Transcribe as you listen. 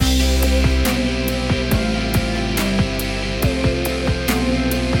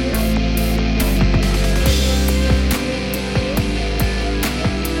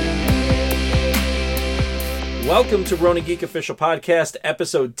Welcome to Ronin Geek Official Podcast,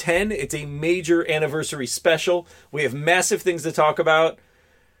 episode 10. It's a major anniversary special. We have massive things to talk about.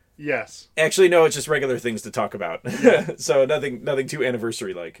 Yes. Actually, no, it's just regular things to talk about. Yeah. So nothing too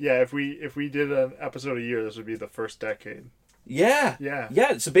anniversary-like. Yeah, if we did an episode a year, this would be the first decade. Yeah. Yeah.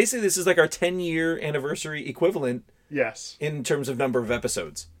 Yeah, so basically this is like our 10-year anniversary equivalent Yes. in terms of number of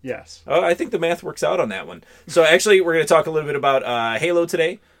episodes. Yes. Oh, I think the math works out on that one. So actually, we're going to talk a little bit about Halo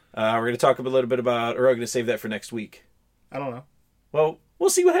today. We're going to talk a little bit about, or are we going to save that for next week? I don't know. Well, we'll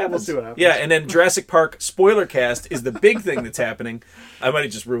see what happens. We'll see what happens. Yeah, and then Jurassic Park spoiler cast is the big thing that's happening. I might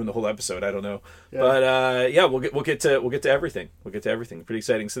have just ruined the whole episode. I don't know. Yeah. But yeah, we'll get to everything. We'll get to everything. Pretty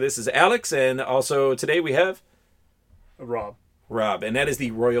exciting. So this is Alex, and also today we have Rob, and that is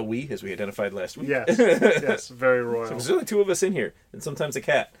the royal we, as we identified last week. Yes. Yes, very royal. So there's only two of us in here, and sometimes a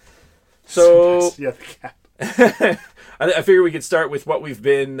cat. So yeah, the cat. I figure we could start with what we've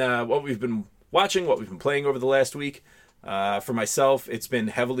been watching, what we've been playing over the last week. For myself, it's been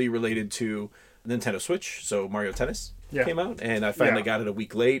heavily related to Nintendo Switch. So Mario Tennis came out, and I finally got it a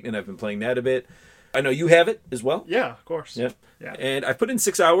week late, and I've been playing that a bit. I know you have it as well. Yeah, of course. Yeah. Yeah. And I put in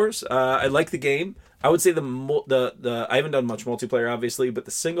 6 hours. I like the game. I would say the I haven't done much multiplayer, obviously, but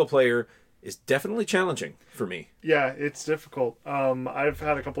the single player is definitely challenging for me. Yeah, it's difficult. I've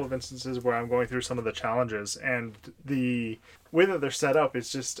had a couple of instances where I'm going through some of the challenges, and the way that they're set up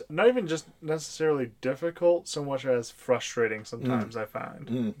is just not even just necessarily difficult so much as frustrating sometimes, I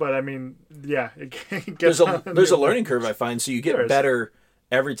find. But I mean, yeah, it gets there's a learning curve, I find, so you get better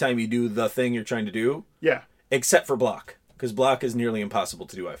every time you do the thing you're trying to do. Yeah. Except for block, because block is nearly impossible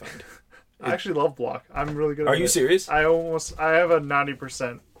to do, I find. I actually love block. I'm really good at it. Are you serious? I have a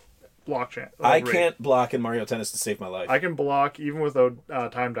 90% block chance. I can't block in Mario Tennis to save my life. I can block even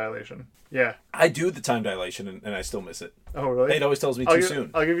without time dilation. Yeah. I do the time dilation and I still miss it. Oh, really? It always tells me too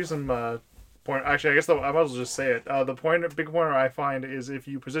soon. I'll give you some point. Actually, I guess I might as well just say it. The big pointer I find is if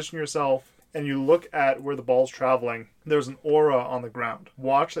you position yourself and you look at where the ball's traveling, there's an aura on the ground.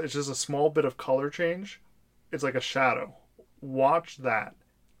 Watch, it's just a small bit of color change. It's like a shadow. Watch that.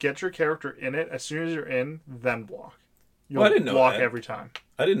 Get your character in it. As soon as you're in, then block. You'll I didn't know block that. every time.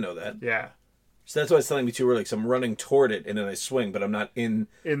 I didn't know that. Yeah. So that's why it's telling me too early. So I'm running toward it and then I swing, but I'm not in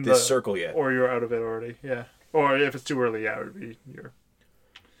this circle yet. Or you're out of it already. Yeah. Or if it's too early, yeah, it would be your.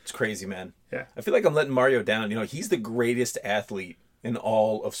 It's crazy, man. Yeah. I feel like I'm letting Mario down. You know, he's the greatest athlete in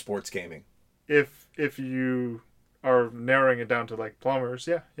all of sports gaming. If you are narrowing it down to like plumbers,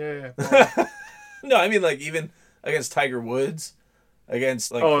 yeah. No, I mean like even against Tiger Woods.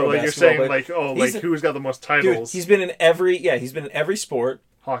 Against like like you're saying players. Who's got the most titles? Dude, he's been in every sport.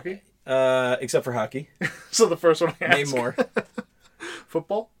 Hockey? Except for hockey. So the first one I asked. Name more.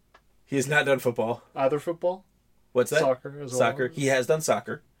 Football? He has not done football. Either football? What's that? Soccer as well. Soccer. He has done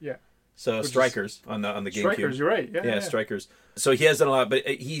soccer. Yeah. So strikers on the GameCube. Strikers, you're right. Yeah, strikers. So he has done a lot, but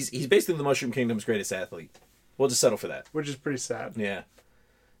he's basically the Mushroom Kingdom's greatest athlete. We'll just settle for that. Which is pretty sad. Yeah.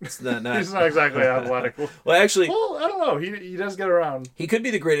 It's not He's not exactly athletic. Well, actually... Well, I don't know. He does get around. He could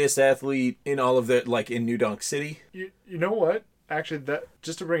be the greatest athlete in all of the... Like, in New Donk City. You know what? Actually, that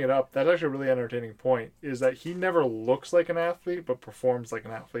just to bring it up, that's actually a really entertaining point, is that he never looks like an athlete, but performs like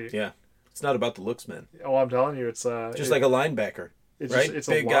an athlete. Yeah. It's not about the looks, man. Oh, I'm telling you, it's... just like a linebacker, it's right? Just, it's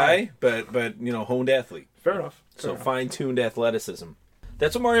big a guy, but honed athlete. Fair enough. So fine-tuned athleticism.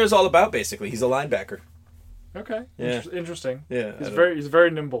 That's what Mario's all about, basically. He's a linebacker. Okay. Yeah. Interesting. Yeah. He's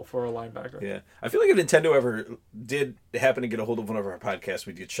very nimble for a linebacker. Yeah. I feel like if Nintendo ever did happen to get a hold of one of our podcasts,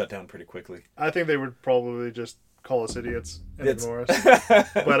 we'd get shut down pretty quickly. I think they would probably just call us idiots and ignore us.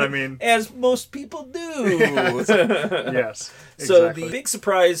 But I mean... As most people do. Yes. Exactly. So the big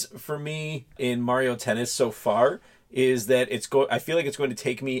surprise for me in Mario Tennis so far is that I feel like it's going to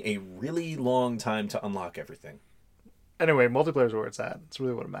take me a really long time to unlock everything. Anyway, multiplayer is where it's at. It's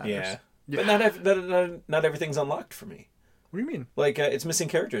really what matters. Yeah. But not everything's unlocked for me. What do you mean? Like, it's missing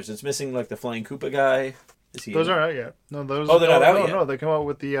characters. It's missing, like, the Flying Koopa guy. Those aren't out yet. No, those. Oh, they're not out yet? No, they come out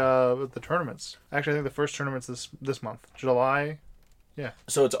with the tournaments. Actually, I think the first tournament's this month. July. Yeah.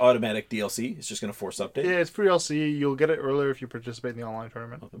 So it's automatic DLC? It's just going to force update? Yeah, it's free DLC. You'll get it earlier if you participate in the online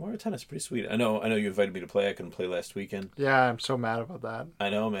tournament. Oh, the Mario Tennis is pretty sweet. I know you invited me to play. I couldn't play last weekend. Yeah, I'm so mad about that. I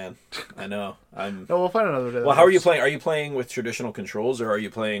know, man. I know. No, we'll find another day. Well, how are you playing? Are you playing with traditional controls, or are you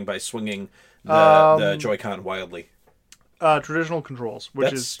playing by swinging the Joy-Con wildly? Traditional controls,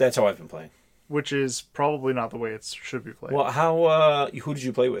 that's how I've been playing. Which is probably not the way it should be played. Well, who did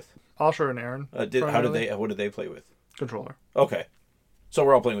you play with? Alsher and Aaron. What did they play with? Controller. Okay. So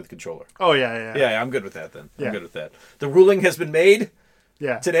we're all playing with controller. Oh, yeah. Yeah, I'm good with that then. Yeah. I'm good with that. The ruling has been made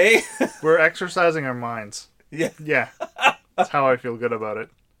today. We're exercising our minds. Yeah. Yeah. That's how I feel good about it.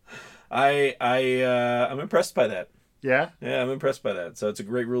 I'm impressed by that. Yeah? Yeah, I'm impressed by that. So it's a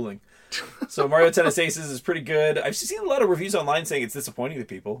great ruling. So Mario Tennis Aces is pretty good. I've seen a lot of reviews online saying it's disappointing to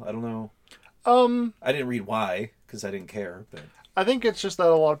people. I don't know. I didn't read why, because I didn't care. But I think it's just that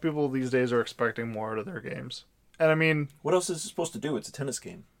a lot of people these days are expecting more out of their games. And I mean... What else is it supposed to do? It's a tennis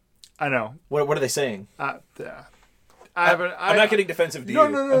game. I know. What are they saying? Yeah. I'm not getting defensive to No,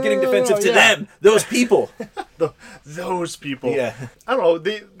 you. no, I'm getting defensive to yeah. them. Those people. Those people. Yeah. I don't know.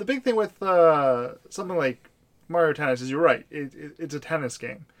 The big thing with something like Mario Tennis is you're right. It's a tennis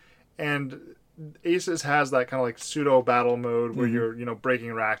game. And Aces has that kind of like pseudo battle mode where you're,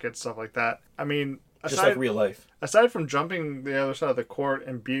 breaking rackets, stuff like that. I mean... Just like real life. Aside from jumping the other side of the court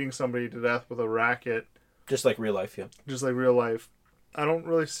and beating somebody to death with a racket... Just like real life, yeah. Just like real life. I don't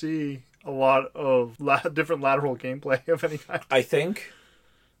really see a lot of different lateral gameplay of any kind. I think,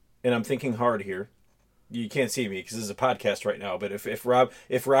 and I'm thinking hard here, you can't see me because this is a podcast right now, but if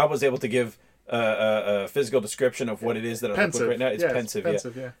Rob was able to give a physical description of what it is that I'm looking right now, it's pensive. It's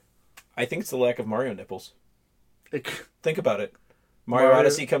pensive, yeah. I think it's the lack of Mario nipples. Think about it. Mario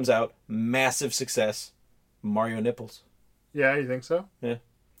Odyssey comes out, massive success. Mario nipples. Yeah, you think so? Yeah.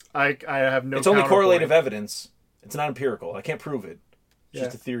 I have no. It's only correlative evidence. It's not empirical. I can't prove it. It's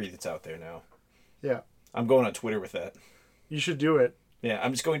just a theory that's out there now. Yeah. I'm going on Twitter with that. You should do it. Yeah,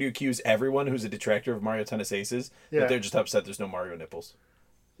 I'm just going to accuse everyone who's a detractor of Mario Tennis Aces that they're just upset there's no Mario nipples.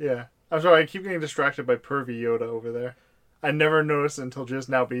 Yeah. I'm sorry, I keep getting distracted by pervy Yoda over there. I never noticed until just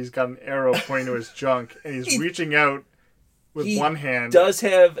now, but he's got an arrow pointing to his junk, and he's reaching out with one hand. He does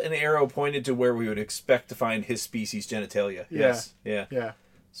have an arrow pointed to where we would expect to find his species' genitalia. Yes. Yeah.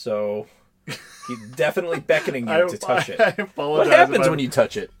 So, he's definitely beckoning you to touch it. I apologize. What happens when you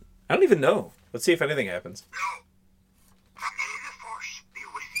touch it? I don't even know. Let's see if anything happens.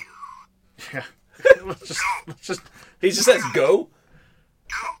 Yeah. let's just... He just says, go?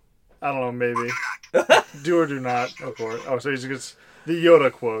 I don't know, maybe. Do or do not, of course. Oh, so he's just the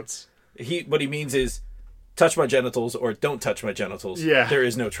Yoda quotes. What he means is, touch my genitals or don't touch my genitals. Yeah. There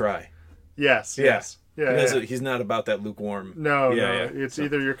is no try. Yes. Yeah. He's not about that lukewarm. No. It's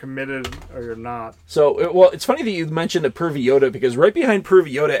either you're committed or you're not. So, well, it's funny that you mentioned a pervy Yoda because right behind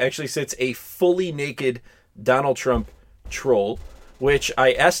pervy Yoda actually sits a fully naked Donald Trump troll, which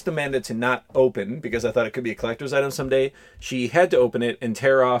I asked Amanda to not open because I thought it could be a collector's item someday. She had to open it and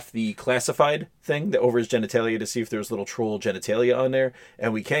tear off the classified thing over his genitalia to see if there was little troll genitalia on there,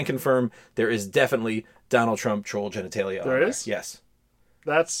 and we can confirm there is definitely Donald Trump troll genitalia on there. There is? Yes.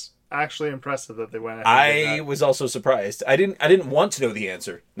 That's actually impressive that they went ahead and did that. Was also surprised. I didn't want to know the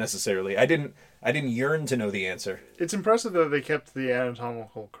answer necessarily. I didn't yearn to know the answer. It's impressive that they kept the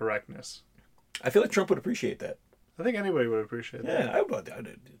anatomical correctness. I feel like Trump would appreciate that. I think anybody would appreciate that. Yeah, I would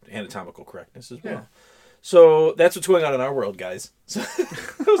anatomical correctness as well. Yeah. So that's what's going on in our world, guys. So,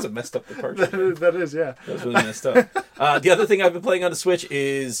 that was a messed up departure. that is, yeah. That was really messed up. The other thing I've been playing on the Switch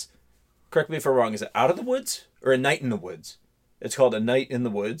is, correct me if I'm wrong, is it Out of the Woods or A Night in the Woods? It's called A Night in the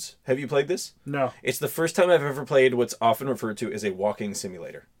Woods. Have you played this? No. It's the first time I've ever played what's often referred to as a walking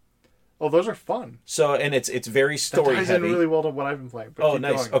simulator. Oh, those are fun. So, and it's very story ties heavy. in really well to what I've been playing. Oh,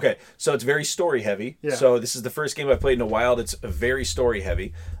 nice. Going. Okay, so it's very story heavy. Yeah. So this is the first game I've played in a while that's very story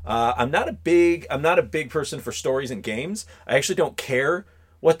heavy. I'm not a big person for stories in games. I actually don't care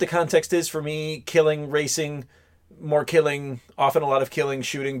what the context is for me. Killing, racing, more killing, often a lot of killing,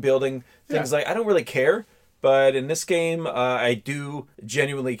 shooting, building, things like I don't really care. But in this game, I do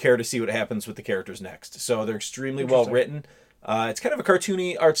genuinely care to see what happens with the characters next. So they're extremely well written. It's kind of a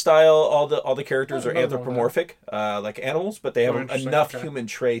cartoony art style. All the characters are anthropomorphic, like animals, but they have enough human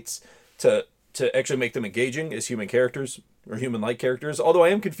traits to actually make them engaging as human characters or human-like characters. Although I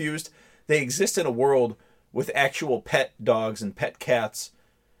am confused, they exist in a world with actual pet dogs and pet cats.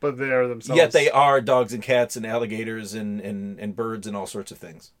 But they are themselves. Yet they are dogs and cats and alligators and birds and all sorts of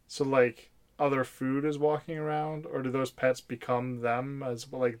things. So like other food is walking around, or do those pets become them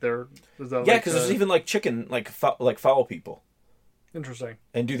as like they're? Yeah, because there's even like chicken, like fowl people. Interesting.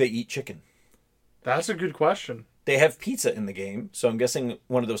 And do they eat chicken? That's a good question. They have pizza in the game, so I'm guessing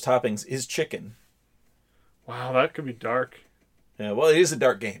one of those toppings is chicken. Wow, that could be dark. Yeah, well, it is a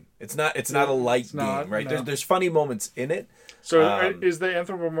dark game. It's not a light game, right? No. There's funny moments in it. So is the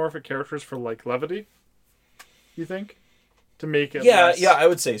anthropomorphic characters for like levity? You think? To make it Yeah, less... I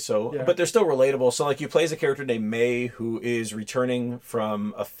would say so. Yeah. But they're still relatable. So like you play as a character named May who is returning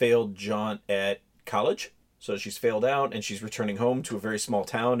from a failed jaunt at college. So she's failed out, and she's returning home to a very small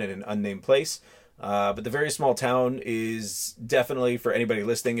town in an unnamed place. But the very small town is definitely, for anybody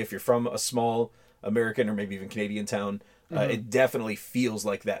listening, if you're from a small American or maybe even Canadian town, it definitely feels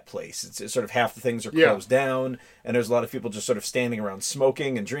like that place. It's sort of half the things are closed down, and there's a lot of people just sort of standing around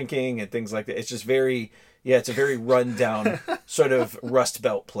smoking and drinking and things like that. It's just very, it's a very run-down sort of Rust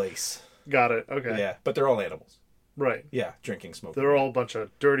Belt place. Got it. Okay. Yeah, but they're all animals. Right. Yeah, drinking, smoking. They're all a bunch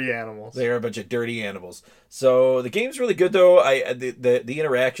of dirty animals. They are a bunch of dirty animals. So the game's really good, though. The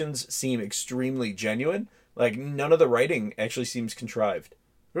interactions seem extremely genuine. Like, none of the writing actually seems contrived.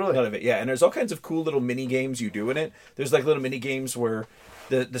 Really? None of it, yeah. And there's all kinds of cool little mini games you do in it. There's like little mini games where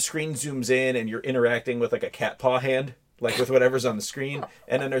the screen zooms in and you're interacting with like a cat paw hand, like with whatever's on the screen.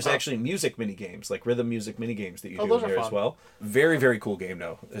 And then there's actually music mini games, like rhythm music mini games that you do in there as well. Very, very cool game,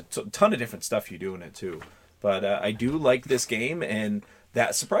 though. It's a ton of different stuff you do in it, too. But I do like this game, and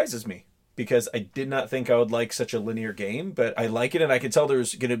that surprises me. Because I did not think I would like such a linear game, but I like it, and I can tell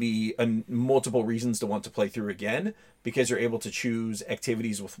there's going to be multiple reasons to want to play through again, because you're able to choose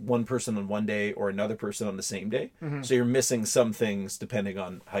activities with one person on one day or another person on the same day. Mm-hmm. So you're missing some things depending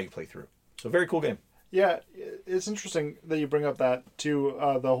on how you play through. So very cool game. Yeah, it's interesting that you bring up that, too,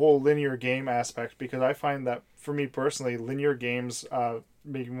 the whole linear game aspect, because I find that, for me personally, linear games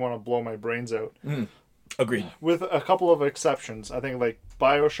make me want to blow my brains out. Agreed. With a couple of exceptions. I think, like,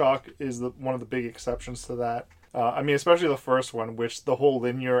 BioShock is one of the big exceptions to that. I mean, especially the first one, which the whole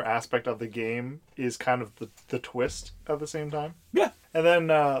linear aspect of the game is kind of the twist at the same time. Yeah. And then,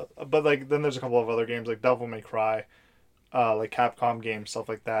 then there's a couple of other games, like Devil May Cry, like Capcom games, stuff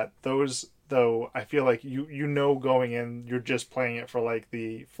like that. Those, though, I feel like you know going in, you're just playing it for, like,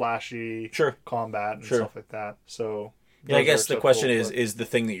 the flashy combat and stuff like that. So... Yeah, I guess the question is the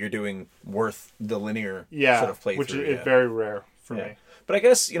thing that you're doing worth the linear sort of playthrough? Which is very rare for me. But I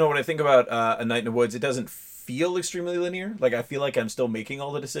guess, when I think about A Night in the Woods, it doesn't feel extremely linear. Like, I feel like I'm still making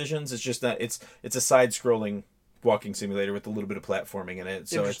all the decisions. It's just that it's a side-scrolling walking simulator with a little bit of platforming in it.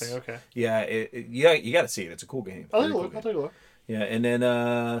 So interesting, okay. Yeah, you got to see it. It's a cool game. I'll take a look. Yeah, and then,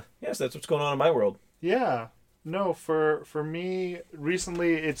 so that's what's going on in my world. Yeah. No, for me,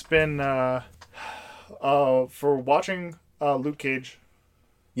 recently it's been... for watching Luke Cage.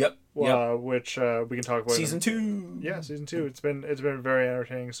 Yep. Which we can talk about. Season 2. Yeah, Season 2. It's been very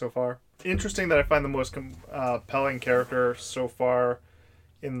entertaining so far. Interesting that I find the most compelling character so far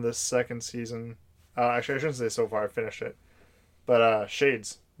in the second season. Actually, I shouldn't say so far. I finished it. But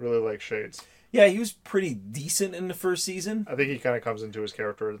Shades. Really like Shades. Yeah, he was pretty decent in the first season. I think he kind of comes into his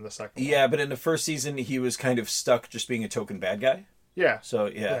character in the second one. Yeah, but in the first season, he was kind of stuck just being a token bad guy. Yeah. So,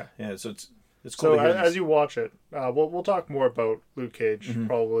 yeah. So it's cool. So as you watch it, we'll talk more about Luke Cage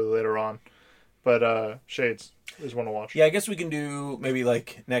probably later on, but Shades is one to watch. Yeah, I guess we can do maybe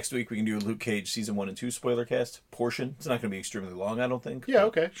like next week. We can do a Luke Cage season 1 and 2 spoiler cast portion. It's not going to be extremely long, I don't think. Yeah.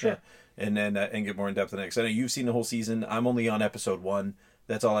 Okay. Sure. Yeah. And then and get more in depth the next. I know you've seen the whole season. I'm only on episode 1.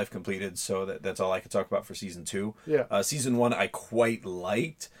 That's all I've completed. So that's all I can talk about for season 2. Yeah. Season 1 I quite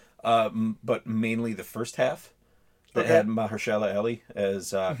liked, but mainly the first half. That had Mahershala Ali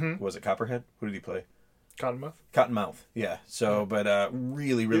as, was it Copperhead? Who did he play? Cottonmouth? Cottonmouth, yeah. So, but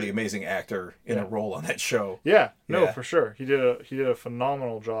really, really amazing actor in a role on that show. Yeah, no, for sure. He did a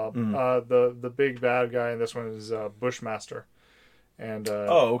phenomenal job. The big bad guy in this one is Bushmaster. And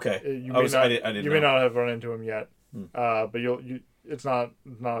okay. You may not have run into him yet, but it's not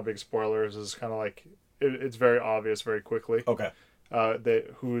a big spoiler. It's just kind of like it's very obvious very quickly. Okay.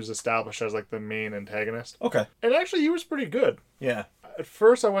 Who's established as like the main antagonist. Okay. And actually, he was pretty good. Yeah. At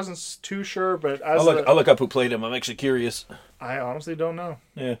first, I wasn't too sure, but I'll look up who played him. I'm actually curious. I honestly don't know.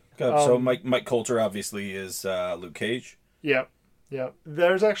 Yeah. So Mike Coulter obviously is Luke Cage. Yep.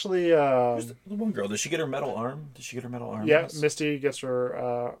 There's actually the one girl. Does she get her metal arm? Yeah, Misty gets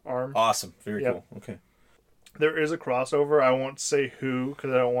her arm. Awesome. Very cool. Okay. There is a crossover. I won't say who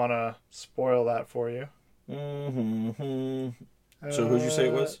because I don't want to spoil that for you. So who'd you say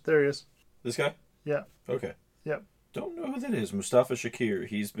it was? There he is. This guy? Yeah. Okay. Yep. Don't know who that is. Mustafa Shakir.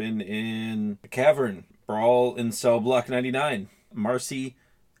 He's been in The Cavern, Brawl in Cell Block 99, Marcy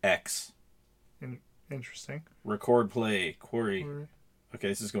X. Interesting. Record Play, Quarry. Okay,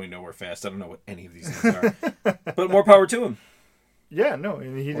 this is going nowhere fast. I don't know what any of these things are. But more power to him. Yeah, no,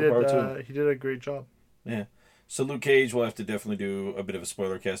 and he did a great job. Yeah. So Luke Cage, we'll have to definitely do a bit of a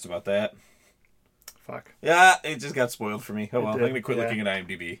spoiler cast about that. Fuck. Yeah, it just got spoiled for me. Oh well, I'm going to quit looking at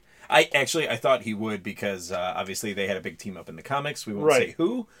IMDb. I thought he would because obviously they had a big team up in the comics. We won't say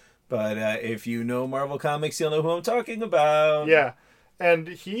who, but if you know Marvel Comics, you'll know who I'm talking about. Yeah, and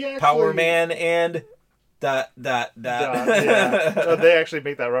he actually... Power Man and... Yeah. They actually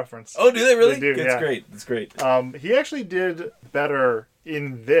make that reference. Oh, do they really? They do, That's great. That's great. He actually did better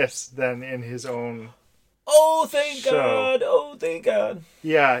in this than in his own Oh, thank show. God. Oh, thank God.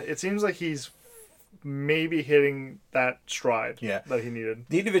 Yeah, it seems like he's maybe hitting that stride Yeah. that he needed.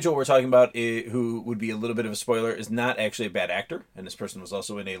 The individual we're talking about, who would be a little bit of a spoiler, is not actually a bad actor, and this person was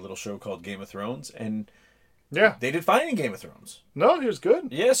also in a little show called Game of Thrones, and Yeah. they did fine in Game of Thrones. No, he was good.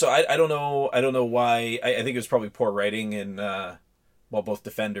 Yeah, so I don't know why. I think it was probably poor writing in both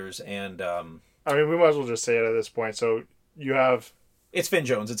Defenders and I mean, we might as well just say it at this point. So you have... it's Finn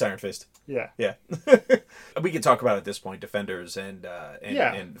Jones, it's Iron Fist. Yeah. Yeah. We can talk about it at this point, Defenders and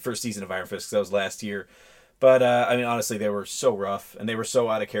first season of Iron Fist, 'cause that was last year. But, I mean, honestly, they were so rough, and they were so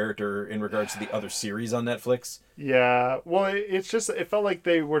out of character in regards to the other series on Netflix. Yeah. Well, it's just... it felt like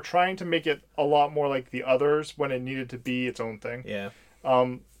they were trying to make it a lot more like the others when it needed to be its own thing. Yeah.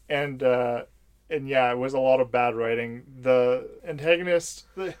 And yeah, it was a lot of bad writing. The antagonist...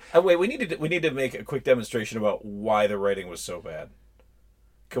 Wait, we need to make a quick demonstration about why the writing was so bad.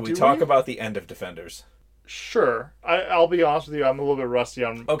 Can we talk about the end of Defenders? Sure. I'll be honest with you, I'm a little bit rusty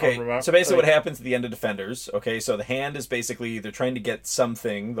on... Okay, so basically what happens at the end of Defenders, okay, so the Hand is basically, they're trying to get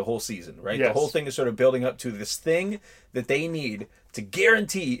something the whole season, right? Yes. The whole thing is sort of building up to this thing that they need to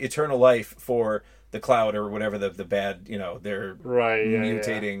guarantee eternal life for the Cloud or whatever the bad, they're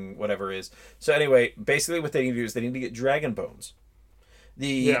mutating whatever is. So anyway, basically what they need to do is they need to get dragon bones.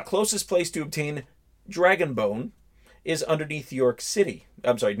 The closest place to obtain dragon bone is underneath New York City.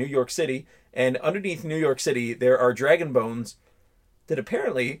 And underneath New York City, there are dragon bones that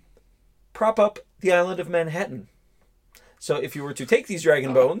apparently prop up the island of Manhattan. So if you were to take these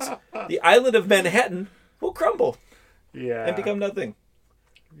dragon bones, the island of Manhattan will crumble. Yeah. And become nothing.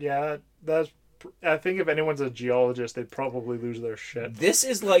 Yeah, I think if anyone's a geologist, they'd probably lose their shit. This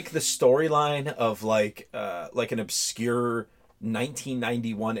is like the storyline of like an obscure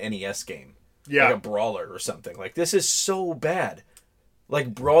 1991 NES game. Yeah. Like a brawler or something. Like, this is so bad.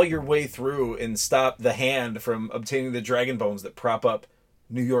 Like, brawl your way through and stop the Hand from obtaining the dragon bones that prop up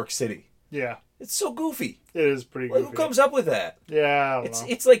New York City. Yeah. It's so goofy. It is pretty goofy. Like, who comes up with that? Yeah, I don't know.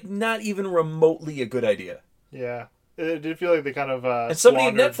 It's like not even remotely a good idea. Yeah. It did feel like they kind of and somebody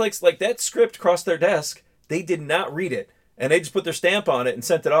at Netflix, like, that script crossed their desk. They did not read it. And they just put their stamp on it and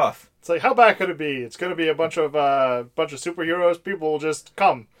sent it off. It's like, how bad could it be? It's going to be a bunch of superheroes. People will just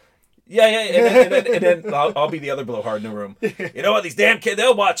come. Yeah, and then I'll be the other blowhard in the room. You know what? These damn kids,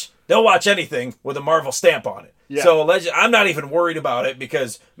 they'll watch anything with a Marvel stamp on it. Yeah. So I'm not even worried about it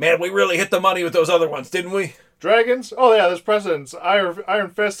because, man, we really hit the money with those other ones, didn't we? Dragons? Oh, yeah, there's precedents.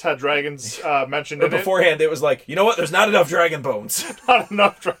 Iron Fist had dragons mentioned in it. Beforehand, it was like, you know what? There's not enough dragon bones. Not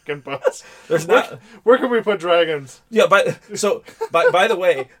enough dragon bones. There's not. Where can we put dragons? Yeah, by the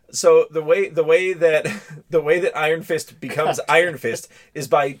way, so the way that Iron Fist becomes Iron Fist is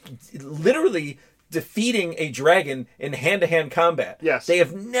by literally defeating a dragon in hand-to-hand combat. Yes. They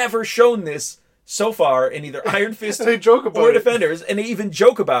have never shown this so far in either Iron Fist they joke about or Defenders, and they even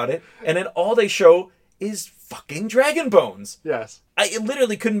joke about it, and then all they show is fucking dragon bones. Yes. It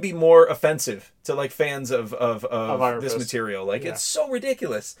literally couldn't be more offensive to like fans of this Fist. material. Like, it's so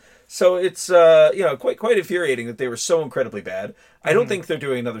ridiculous. So it's quite infuriating that they were so incredibly bad. I don't think they're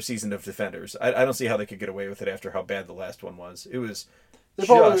doing another season of Defenders. I don't see how they could get away with it after how bad the last one was. It was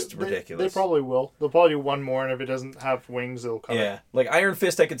ridiculous. They probably will. They'll probably do one more, and if it doesn't have wings, they'll cut it. Yeah, like Iron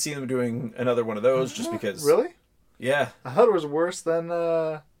Fist, I could see them doing another one of those just because. Really? Yeah. I thought it was worse than.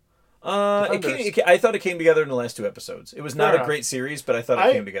 I thought it came together in the last 2 episodes. It was not a great series, but I thought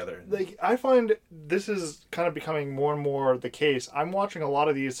it came together. I find this is kind of becoming more and more the case. I'm watching a lot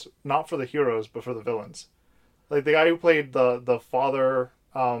of these not for the heroes, but for the villains. Like the guy who played the father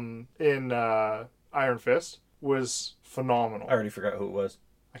in Iron Fist was phenomenal. I already forgot who it was.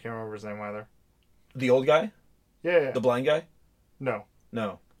 I can't remember his name either. The old guy? Yeah. The blind guy? No.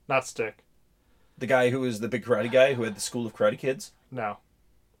 Not Stick. The guy who was the big karate guy who had the School of Karate Kids? No.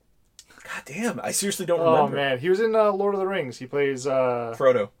 God damn, I seriously don't remember. Oh, man. He was in Lord of the Rings. He plays...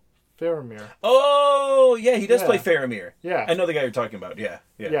 Frodo. Faramir. Oh, yeah, he does play Faramir. Yeah. I know the guy you're talking about, yeah.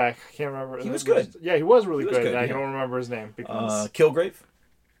 Yeah, I can't remember. He was good. Yeah, he was really good. I don't remember his name. Because... Kilgrave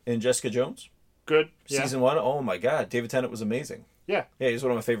and Jessica Jones. Good. Season 1, oh my god, David Tennant was amazing. Yeah. Yeah, he's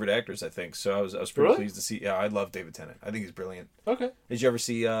one of my favorite actors, I think. So I was pretty pleased to see... Yeah, I love David Tennant. I think he's brilliant. Okay. Did you ever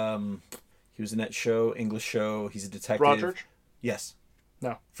see... he was in that show, English show. He's a detective. Broadchurch? Yes.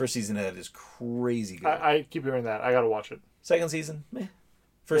 No. First season of that is crazy good. I keep hearing that. I gotta watch it. Second season, meh.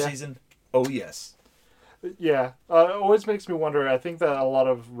 First season, oh yes. Yeah. It always makes me wonder. I think that a lot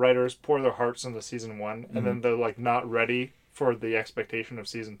of writers pour their hearts into season 1, and then they're like not ready for the expectation of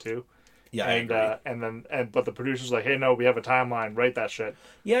season 2. Yeah, I agree. But the producer's like, hey, no, we have a timeline. Write that shit.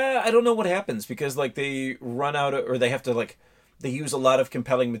 Yeah, I don't know what happens because like they run out of, or they have to like, they use a lot of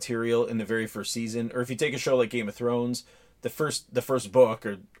compelling material in the very first season. Or if you take a show like Game of Thrones, the first book,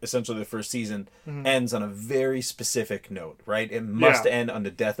 or essentially the first season, ends on a very specific note, right? It must end on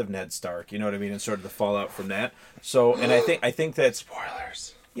the death of Ned Stark. You know what I mean? And sort of the fallout from that. So, and I think that's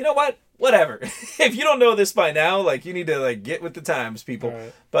Spoilers. You know what? Whatever. If you don't know this by now, like, you need to like get with the times, people.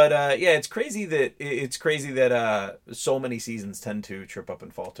 Right. But yeah, it's crazy that so many seasons tend to trip up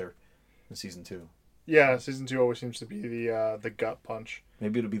and falter in season 2. Yeah, season 2 always seems to be the gut punch.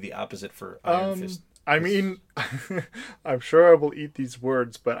 Maybe it'll be the opposite for Iron Fist. I mean, I'm sure I will eat these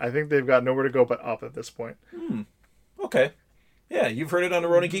words, but I think they've got nowhere to go but up at this point. Okay. Yeah, you've heard it on the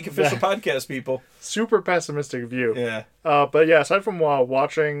Ronin Geek Official podcast, people. Super pessimistic view. Yeah. But yeah, aside from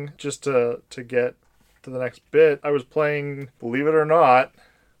watching, just to get to the next bit, I was playing, believe it or not,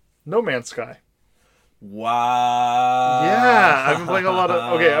 No Man's Sky. Wow. Yeah, I've been playing a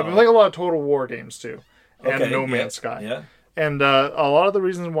lot of Total War games too, and No Man's Sky. Yeah. And a lot of the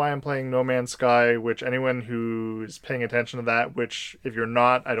reasons why I'm playing No Man's Sky, which anyone who is paying attention to that, which if you're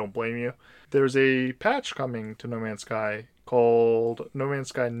not, I don't blame you. There's a patch coming to No Man's Sky called No Man's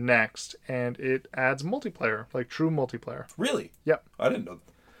Sky Next, and it adds multiplayer, like true multiplayer. Really? Yep. I didn't know.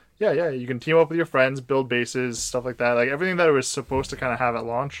 Yeah. You can team up with your friends, build bases, stuff like that. Like everything that it was supposed to kind of have at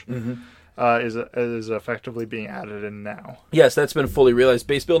launch. Is effectively being added in now. Yes, that's been fully realized.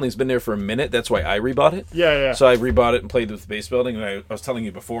 Base building's been there for a minute. That's why I rebought it. Yeah. So I rebought it and played with base building. And I was telling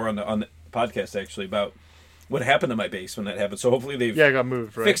you before on the podcast actually about what happened to my base when that happened. So hopefully they've it got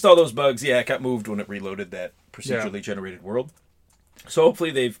moved, right? fixed all those bugs. Yeah, it got moved when it reloaded that procedurally generated world. So hopefully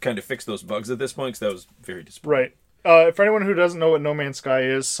they've kind of fixed those bugs at this point, because that was very disappointing. Right. For anyone who doesn't know what No Man's Sky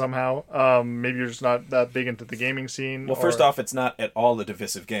is somehow, maybe you're just not that big into the gaming scene. Well, first off, it's not at all a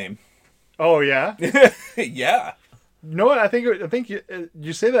divisive game. Oh, yeah? Yeah. You know what? I think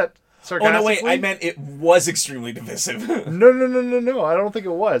you say that sarcastically. Oh, no, wait. I meant it was extremely divisive. No. I don't think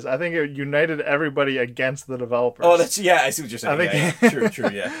it was. I think it united everybody against the developers. Oh, I see what you're saying. I think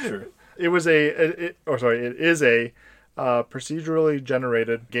True. It is a procedurally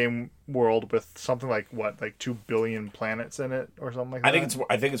generated game world with something like 2 billion planets in it or something like that.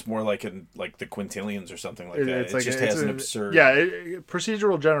 I think it's more like in like the quintillions or something like that. It just has an absurd. Yeah,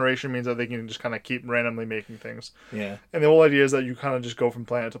 procedural generation means that they can just kind of keep randomly making things. Yeah. And the whole idea is that you kind of just go from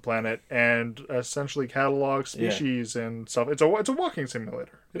planet to planet and essentially catalog species and stuff. It's a walking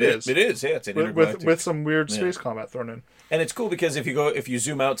simulator. It is. It is. Yeah, it's an intergalactic. with some weird space combat thrown in. And it's cool because if you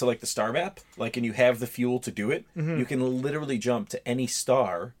zoom out to like the star map, like, and you have the fuel to do it, you can literally jump to any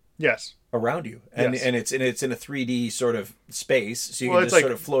star. Yes. Around you, and it's in a 3D sort of space, so you can just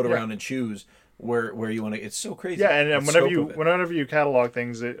sort of float around and choose where you want to. It's so crazy. Yeah, and whenever you catalog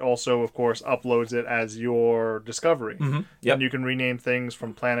things, it also, of course, uploads it as your discovery. Yep. And you can rename things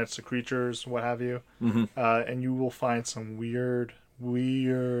from planets to creatures, what have you. And you will find some weird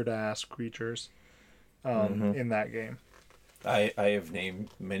ass creatures in that game. I have named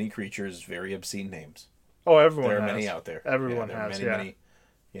many creatures very obscene names. Oh, everyone there are has. many out there. Everyone has. Many.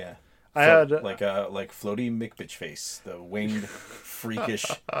 Yeah. I had like floaty McBitchface, the winged freakish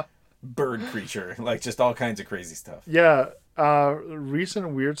bird creature, like just all kinds of crazy stuff. Yeah, recent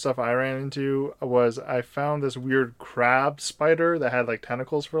weird stuff I ran into was I found this weird crab spider that had like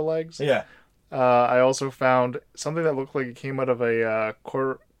tentacles for legs. Yeah. I also found something that looked like it came out of a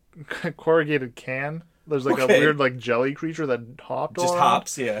corrugated can. There's like a weird like jelly creature that hopped. Just around.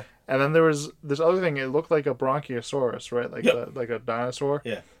 Hops, yeah. And then there was this other thing. It looked like a bronchiosaurus, right? Like a dinosaur.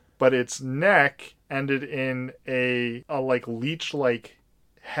 Yeah. But its neck ended in a like leech-like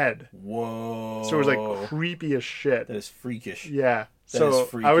head. Whoa. So it was like creepy as shit. That is freakish. Yeah. That is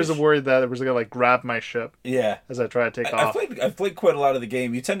freakish. I was worried that it was gonna like grab my ship. Yeah. As I try to take off. I've played quite a lot of the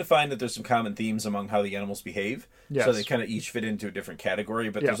game. You tend to find that there's some common themes among how the animals behave. Yes. So they kind of each fit into a different category,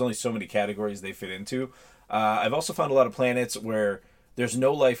 but there's only so many categories they fit into. I've also found a lot of planets where there's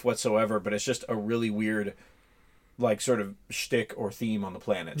no life whatsoever, but it's just a really weird, like, sort of shtick or theme on the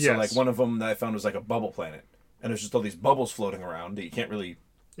planet. Yes. So, like, one of them that I found was like a bubble planet. And there's just all these bubbles floating around that you can't really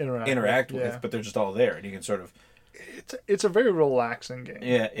interact with, but they're just all there. And you can sort of... It's a very relaxing game.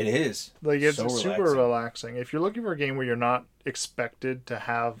 Yeah, it is. Like, it's so super relaxing. If you're looking for a game where you're not expected to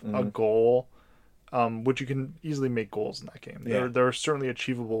have a goal, which you can easily make goals in that game. Yeah. There are certainly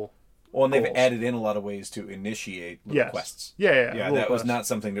achievable Well, and they've added in a lot of ways to initiate little quests. Yeah, that was not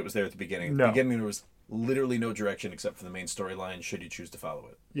something that was there at the beginning. At the No. beginning, there was literally no direction except for the main storyline, should you choose to follow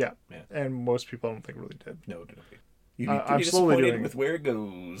it. Yeah. And most people I don't think really did. No, didn't. You'd be I'm pretty slowly disappointed doing with where it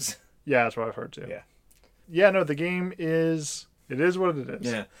goes. Yeah, that's what I've heard too. Yeah. Yeah, no, the game is what it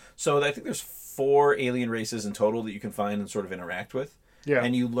is. Yeah. So I think there's 4 alien races in total that you can find and sort of interact with. Yeah.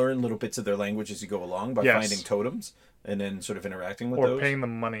 And you learn little bits of their language as you go along by finding totems and then sort of interacting with those. Or paying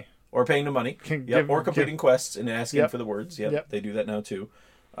them money. Or paying the money. Or completing quests and asking for the words. Yep, they do that now too.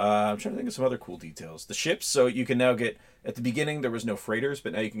 I'm trying to think of some other cool details. The ships, so you can now get, at the beginning there was no freighters,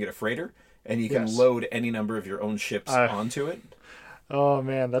 but now you can get a freighter, and you can load any number of your own ships onto it. Oh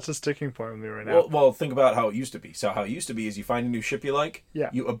man, that's a sticking point with me right now. Well, think about how it used to be. So how it used to be is you find a new ship you like,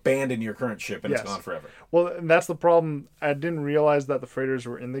 you abandon your current ship, and it's gone forever. Well, and that's the problem. I didn't realize that the freighters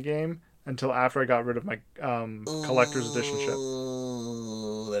were in the game until after I got rid of my collector's edition ship.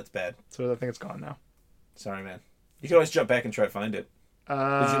 Oh, that's bad. So I think it's gone now. Sorry, man. You can always jump back and try to find it. Did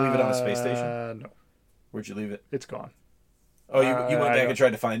you leave it on the space station? No. Where'd you leave it? It's gone. Oh, you went back and tried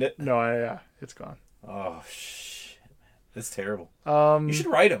to find it? No, it's gone. Oh, shit, man. That's terrible. You should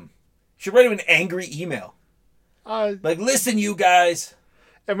write him. You should write him an angry email. Like, listen, you guys.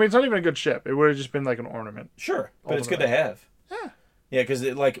 I mean, it's not even a good ship. It would have just been like an ornament. Sure, but it's good to have. Yeah. Yeah, because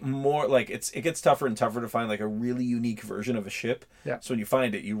it gets tougher and tougher to find like a really unique version of a ship. Yeah. So when you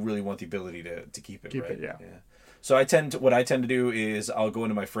find it, you really want the ability to keep it. Keep it, yeah. So what I tend to do is I'll go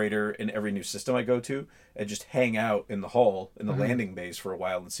into my freighter in every new system I go to and just hang out in the hull, in the landing bays for a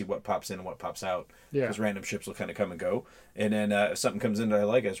while and see what pops in and what pops out. Yeah. Because random ships will kind of come and go. And then if something comes in that I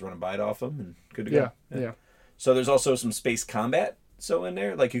like, I just run and buy it off them and good to go. Yeah. So there's also some space combat in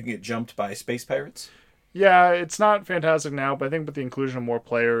there. Like you can get jumped by space pirates. Yeah, it's not fantastic now, but I think with the inclusion of more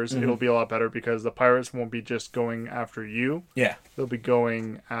players, it'll be a lot better because the pirates won't be just going after you. Yeah. They'll be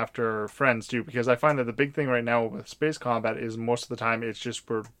going after friends, too, because I find that the big thing right now with space combat is most of the time it's just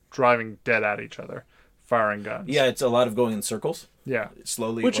we're driving dead at each other, firing guns. Yeah, it's a lot of going in circles. Yeah.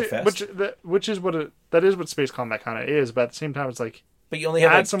 Slowly or fast. Which is what space combat kind of is, but at the same time it's like... But you only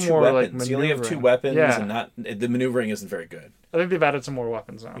have two weapons. You only have two weapons, and the maneuvering isn't very good. I think they've added some more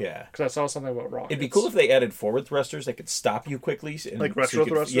weapons now. Yeah, because I saw something about rockets. It'd be cool if they added forward thrusters that could stop you quickly, like retro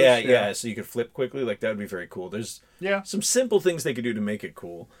thrusters. Yeah, so you could flip quickly. Like that would be very cool. There's some simple things they could do to make it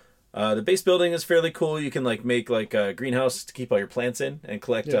cool. The base building is fairly cool. You can make a greenhouse to keep all your plants in and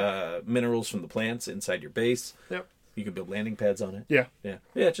collect minerals from the plants inside your base. Yep. You can build landing pads on it. Yeah.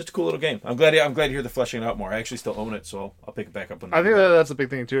 It's just a cool little game. I'm glad to hear they're fleshing it out more. I actually still own it, so I'll pick it back up. I think that's the big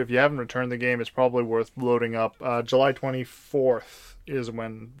thing too. If you haven't returned the game, it's probably worth loading up. July 24th is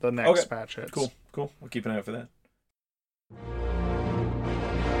when the next patch hits. Cool. We'll keep an eye out for that.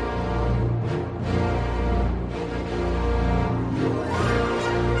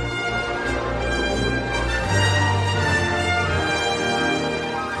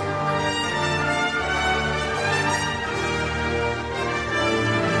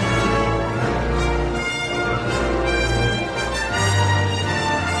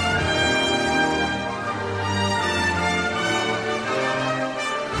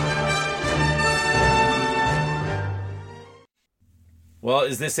 Well,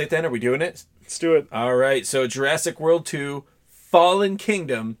 is this it then? Are we doing it? Let's do it. All right. So Jurassic World 2, Fallen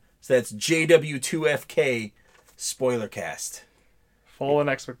Kingdom. So that's JW2FK spoiler cast. Fallen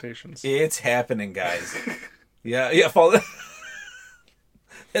Expectations. It's happening, guys. yeah, Fallen.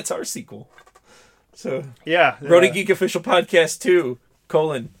 That's our sequel. So Roadie Geek Official Podcast 2,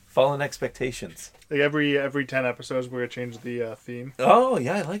 Fallen Expectations. Like every 10 episodes, we're going to change the theme. Oh,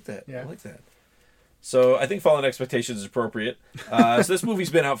 yeah, I like that. Yeah. I like that. So I think Fallen Expectations is appropriate. So this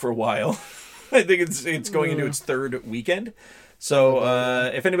movie's been out for a while. I think it's going into its third weekend. So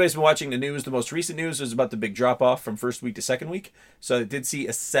if anybody's been watching the news, the most recent news is about the big drop-off from first week to second week. So it did see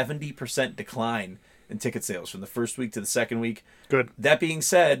a 70% decline in ticket sales from the first week to the second week. Good. That being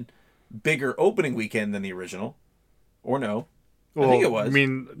said, bigger opening weekend than the original. Or no. Well, I think it was.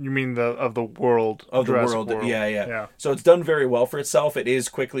 You mean the world of the world? Yeah. So it's done very well for itself. It is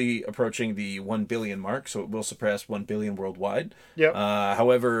quickly approaching the 1 billion mark, so it will surpass 1 billion worldwide. Yeah.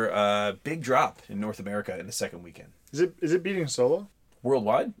 However, big drop in North America in the second weekend. Is it beating Solo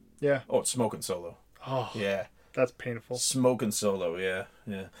worldwide? Yeah. Oh, it's smoking Solo. Oh, yeah. That's painful. Smoking Solo. Yeah.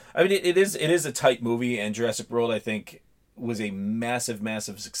 I mean, it is a tight movie, and Jurassic World, I think, was a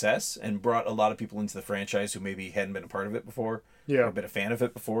massive success and brought a lot of people into the franchise who maybe hadn't been a part of it before. Yeah. Or been a fan of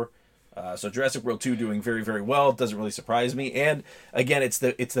it before. So Jurassic World 2 doing very, very well. Doesn't really surprise me. And again, it's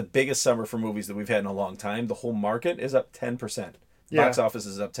the biggest summer for movies that we've had in a long time. The whole market is up 10%. Yeah. Box office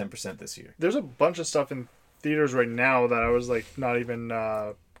is up 10% this year. There's a bunch of stuff in theaters right now that I was not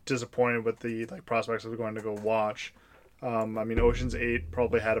even disappointed with the prospects of going to go watch. I mean, Ocean's 8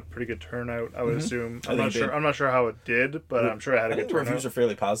 probably had a pretty good turnout, I would assume. I'm not sure how it did, but I'm sure it had a good turnout. The reviews are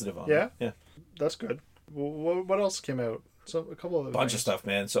fairly positive on it. Yeah. That's good. Well, what else came out? So a couple of bunch of stuff,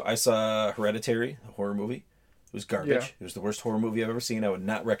 man. So I saw Hereditary, a horror movie. It was garbage. Yeah. It was the worst horror movie I've ever seen. I would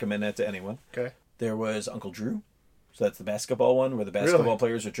not recommend that to anyone. Okay. There was Uncle Drew. So that's the basketball one where the basketball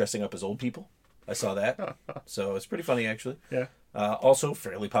players are dressing up as old people. I saw that. So it's pretty funny, actually. Yeah. Also,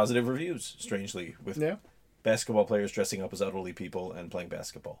 fairly positive reviews, strangely, with Yeah. basketball players dressing up as elderly people and playing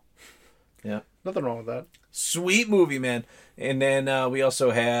basketball. Yeah. Nothing wrong with that. Sweet movie, man. And then we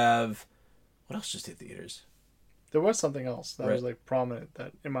also have... What else just hit theaters? There was something else that Right. was like prominent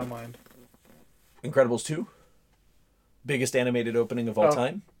that in my mind. Incredibles 2. Biggest animated opening of all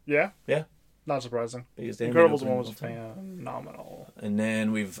time. Yeah? Yeah. Not surprising. Biggest animated Incredibles opening 1 of was all time. phenomenal. And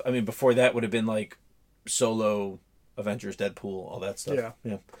then before that would have been like Solo, Avengers, Deadpool, all that stuff.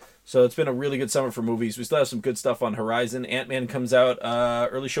 Yeah. So it's been a really good summer for movies. We still have some good stuff on Horizon. Ant-Man comes out.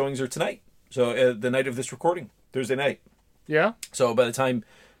 Early showings are tonight. So the night of this recording, Thursday night. Yeah? So by the time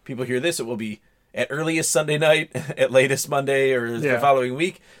people hear this, it will be at earliest Sunday night, at latest Monday or the following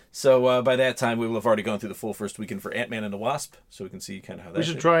week. So by that time, we will have already gone through the full first weekend for Ant-Man and the Wasp, so we can see kind of how that. We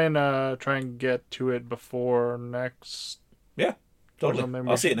should try and get to it before next. Yeah, totally.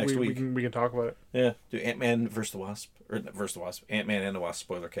 I'll see it next week. We can talk about it. Yeah, do Ant-Man versus the Wasp, or versus the Wasp, Ant-Man and the Wasp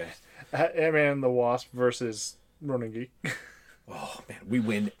spoiler cast. Ant-Man and the Wasp versus Ronan Geek. Oh man, we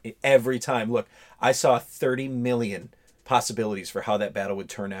win every time. Look, I saw 30 million possibilities for how that battle would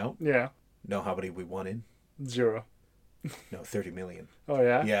turn out. Yeah. Know how many we won in? 0. No, 30 million. Oh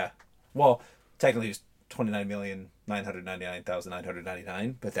yeah. Yeah. Well, technically it's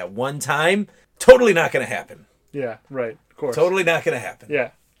 29,999,999, but that one time, totally not going to happen. Yeah. Right. Of course. Totally not going to happen.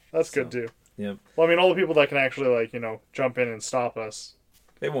 Yeah. That's good too. Yeah. Well, I mean, all the people that can actually jump in and stop us,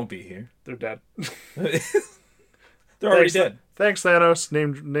 They won't be here. they're dead. They're already dead. Thanks, Thanos.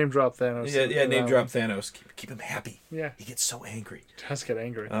 Name drop Thanos. Yeah, name drop Thanos. Keep him happy. Yeah. He gets so angry. He does get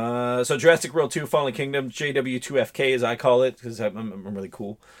angry. So Jurassic World 2 Fallen Kingdom, JW2FK as I call it, because I'm really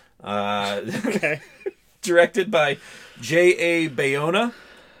cool. Okay. Directed by J.A. Bayona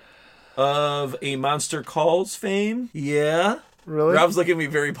of A Monster Calls fame. Yeah. Really? Rob's looking at me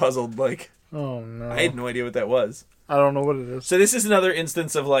very puzzled, like, Oh, no. I had no idea what that was. I don't know what it is. So this is another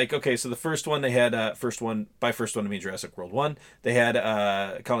instance of okay, so the first one they had, by first one I mean Jurassic World 1, they had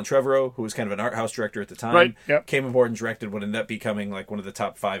Colin Trevorrow, who was kind of an art house director at the time, Right, yep. came aboard and directed what ended up becoming one of the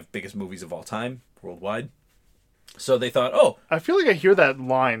top 5 biggest movies of all time, worldwide. So they thought, I feel like I hear that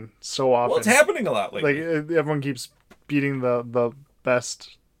line so often. well, it's happening a lot lately. Everyone keeps beating the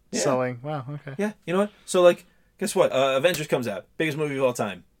best selling. Wow, okay. Yeah, you know what? So, guess what? Avengers comes out. Biggest movie of all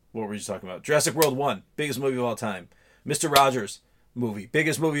time. What were you just talking about? Jurassic World 1. Biggest movie of all time. Mr. Rogers movie.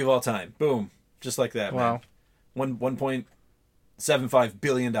 Biggest movie of all time. Boom. Just like that, Wow. man. $1.75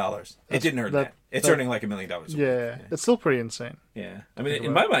 billion. It didn't earn that. It's earning like $1 million. Yeah, it's still pretty insane. Yeah. I mean,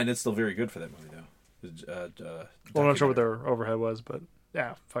 in my mind, it's still very good for that movie, though. Well, I'm not sure what their overhead was, but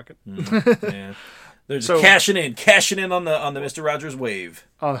yeah, fuck it. Yeah. They're just cashing in on the Mr. Rogers wave.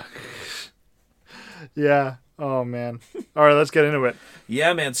 Yeah. Oh, man. All right, let's get into it.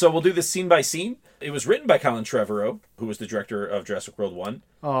 Yeah, man. So we'll do this scene by scene. It was written by Colin Trevorrow, who was the director of Jurassic World 1.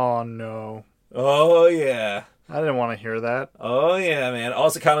 Oh, no. Oh, yeah. I didn't want to hear that. Oh, yeah, man.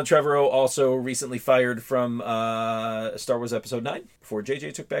 Also, Colin Trevorrow also recently fired from Star Wars Episode 9 before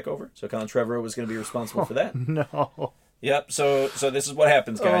JJ took back over. So Colin Trevorrow was going to be responsible for that. No. Yep. So this is what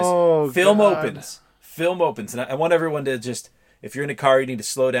happens, guys. Oh, Film God. opens. And I want everyone to just, if you're in a car, you need to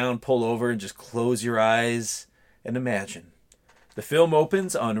slow down, pull over, and just close your eyes and imagine. The film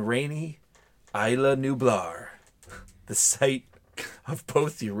opens on rainy Isla Nublar, the site of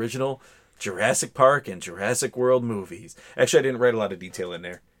both the original Jurassic Park and Jurassic World movies. Actually, I didn't write a lot of detail in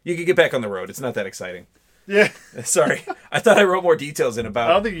there. You can get back on the road. It's not that exciting. Yeah. Sorry. I thought I wrote more details in about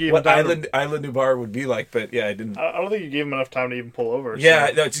I don't think you what even Isla Nublar would be like, but yeah, I didn't. I don't think you gave him enough time to even pull over. Yeah,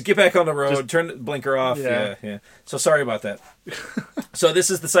 so. no, just get back on the road, turn the blinker off. Yeah. So sorry about that. So this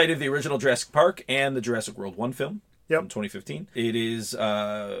is the site of the original Jurassic Park and the Jurassic World 1 film from 2015. It is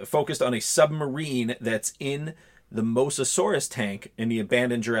focused on a submarine that's in the Mosasaurus tank in the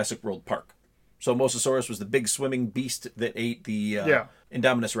abandoned Jurassic World Park. So Mosasaurus was the big swimming beast that ate the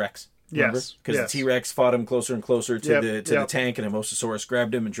Indominus Rex. Remember? Yes. Because the T-Rex fought him closer and closer to the tank, and a Mosasaurus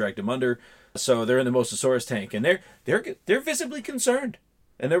grabbed him and dragged him under. So they're in the Mosasaurus tank, and they're visibly concerned,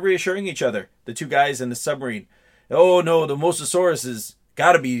 and they're reassuring each other. The two guys in the submarine. Oh no, the Mosasaurus has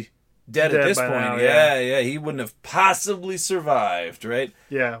got to be dead at this point. Now, yeah, he wouldn't have possibly survived, right?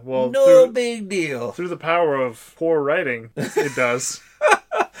 Yeah. Well, no big deal. Through the power of poor writing, it does.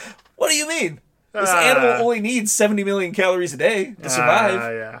 What do you mean? This animal only needs 70 million calories a day to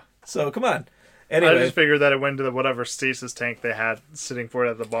survive. Yeah. So come on. Anyway. I just figured that it went to whatever stasis tank they had sitting for it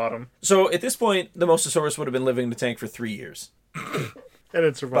at the bottom. So at this point, the Mosasaurus would have been living in the tank for 3 years. And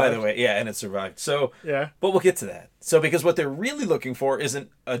it survived. By the way, and it survived. So, yeah. But we'll get to that. So because what they're really looking for isn't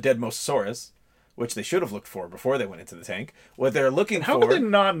a dead Mosasaurus, which they should have looked for before they went into the tank. What they're looking How for... could they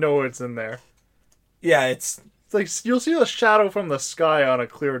not know it's in there? Yeah, it's It's like you'll see a shadow from the sky on a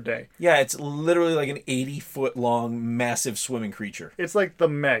clear day. Yeah, it's literally like an 80-foot long, massive swimming creature. It's like the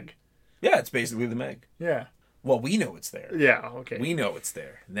Meg. Yeah, it's basically the Meg. Yeah. Well, we know it's there. Yeah, okay. We know it's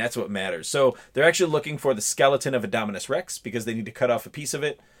there, and that's what matters. So they're actually looking for the skeleton of Indominus Rex because they need to cut off a piece of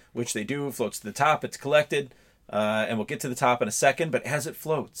it, which they do. It floats to the top. It's collected, and we'll get to the top in a second. But as it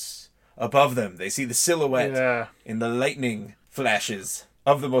floats above them, they see the silhouette in the lightning flashes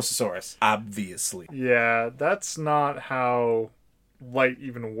of the Mosasaurus, obviously. Yeah, that's not how light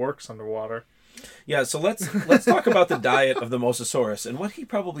even works underwater. Yeah, so let's talk about the diet of the Mosasaurus and what he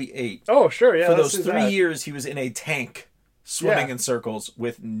probably ate. Oh, sure, yeah. For those 3 years, he was in a tank, swimming in circles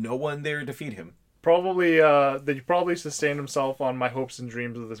with no one there to feed him. Probably, he probably sustained himself on my hopes and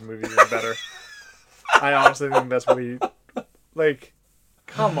dreams of this movie being better. I honestly think that's what he... Like,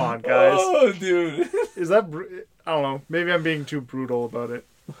 come on, guys. Oh, dude. Is that... I don't know. Maybe I'm being too brutal about it.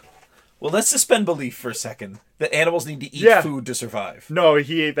 Well, let's suspend belief for a second that animals need to eat food to survive. No,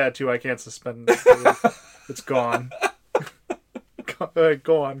 he ate that too. I can't suspend belief. It's gone.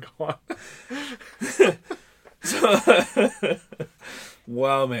 Go on.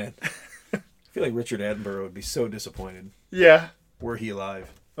 Wow, man. I feel like Richard Attenborough would be so disappointed. Yeah. Were he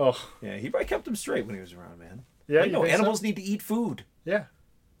alive? Oh. Yeah, he probably kept him straight when he was around, man. Yeah, no, animals need to eat food. Yeah.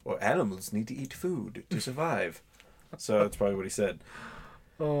 Or animals need to eat food to survive. So that's probably what he said.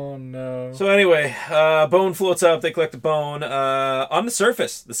 Oh, no. So anyway, bone floats up. They collect the bone. On the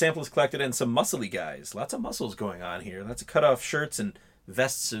surface, the sample is collected and some muscly guys. Lots of muscles going on here. Lots of cut-off shirts and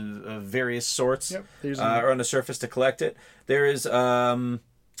vests of various sorts are on the surface to collect it. There is,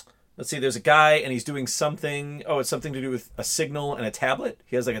 let's see, there's a guy and he's doing something. Oh, it's something to do with a signal and a tablet.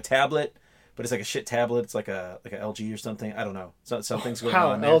 He has like a tablet, but it's like a shit tablet. It's like a LG or something. I don't know. Something's going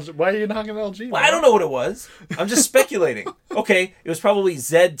on there. Why are you knocking LG? Well, I don't know what it was. I'm just speculating. Okay, it was probably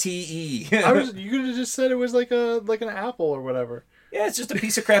ZTE. You could have just said it was like an Apple or whatever. Yeah, it's just a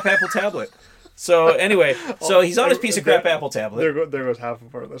piece of crap Apple tablet. So anyway, he's on his piece of crap Apple tablet. There goes half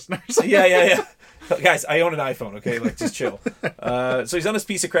of our listeners. Yeah. Guys, I own an iPhone. Okay, like just chill. So he's on his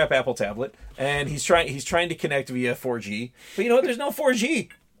piece of crap Apple tablet, and he's trying to connect via 4G. But you know what? There's no 4G.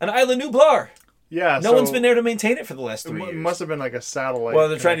 An Isla Nublar. Yeah. No one's been there to maintain it for the last 3 years. It must have been like a satellite. Well,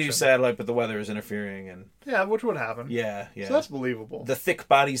 they're trying to use satellite, but the weather is interfering, and which would happen. Yeah. So that's believable. The thick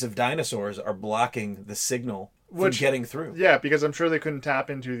bodies of dinosaurs are blocking the signal from getting through. Yeah, because I'm sure they couldn't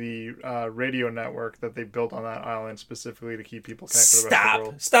tap into the radio network that they built on that island specifically to keep people connected to the rest of the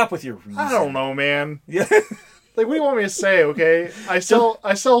world. Stop with your reason. I don't know, man. Yeah. Like, what do you want me to say, okay? I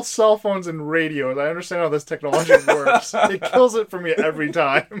sell cell phones and radios. I understand how this technology works. It kills it for me every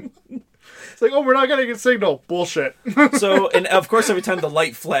time. It's like, oh, we're not getting a signal. Bullshit. So, and of course, every time the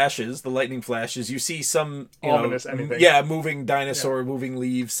lightning flashes, you see some, ominous anything. Yeah, moving dinosaur, moving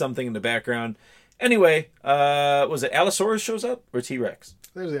leaves, something in the background. Anyway, was it Allosaurus shows up or T-Rex?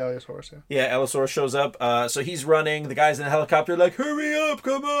 There's the Allosaurus, yeah. Yeah, Allosaurus shows up. So he's running. The guys in the helicopter are like, hurry up,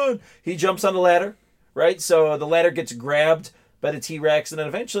 come on. He jumps on the ladder, right? So the ladder gets grabbed by the T-Rex, and then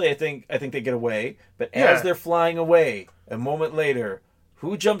eventually I think they get away. But as they're flying away, a moment later,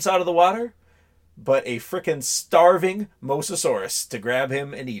 who jumps out of the water? But a frickin' starving Mosasaurus to grab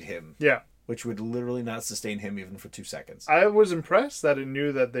him and eat him. Yeah. Which would literally not sustain him even for 2 seconds. I was impressed that it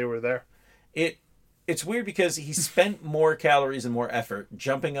knew that they were there. It's weird because he spent more calories and more effort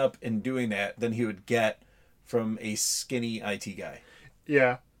jumping up and doing that than he would get from a skinny IT guy.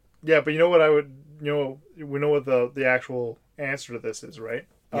 Yeah. Yeah, but you know what we know what the actual answer to this is, right?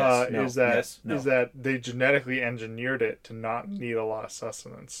 Yes. Is that they genetically engineered it to not need a lot of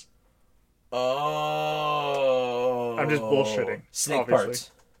sustenance. Oh. I'm just bullshitting. Snake obviously.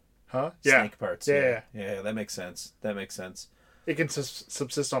 Parts. Huh? Yeah. Snake parts. Yeah, that makes sense. It can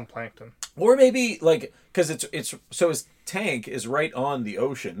subsist on plankton. Or maybe, like, because it's so his tank is right on the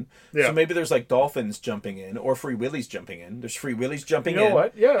ocean. Yeah. So maybe there's, like, dolphins jumping in or free willies jumping in. There's free willies jumping in. You know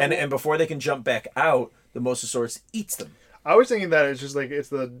what? Yeah. And before they can jump back out, the Mosasaurus eats them. I was thinking that it's just, like, it's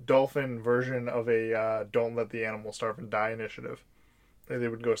the dolphin version of a don't let the animal starve and die initiative. Like, they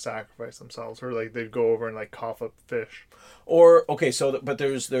would go sacrifice themselves. Or, like, they'd go over and, like, cough up fish. Or, okay, but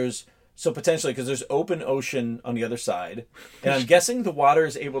there's... So potentially, because there's open ocean on the other side, and I'm guessing the water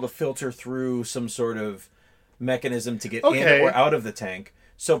is able to filter through some sort of mechanism to get in or out of the tank.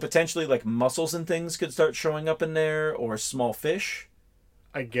 So potentially, like, mussels and things could start showing up in there, or small fish.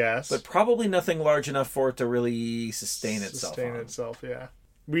 I guess. But probably nothing large enough for it to really sustain itself. Yeah.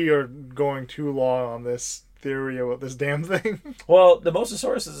 We are going too long on this theory about this damn thing. Well, the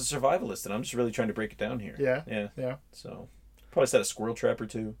Mosasaurus is a survivalist, and I'm just really trying to break it down here. Yeah. So, probably set a squirrel trap or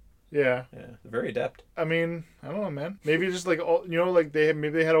two. Yeah. Yeah, they're very adept. I mean, I don't know, man. Maybe just like like maybe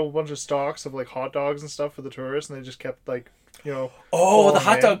they had a whole bunch of stocks of like hot dogs and stuff for the tourists, and they just kept like Oh, the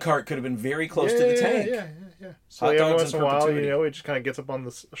hot dog cart could have been very close to the tank. Yeah. So Hot every dogs once in in a while, perpetuity. he just kind of gets up on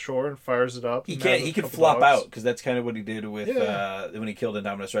the shore and fires it up. He and can't. has He a could couple flop dogs. out because that's kind of what he did with when he killed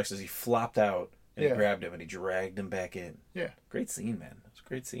Indominus Rex. Is he flopped out and he grabbed him and he dragged him back in. Yeah. Great scene, man. It's a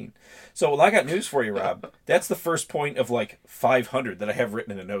great scene. So, well, I got news for you, Rob. That's the first point of like 500 that I have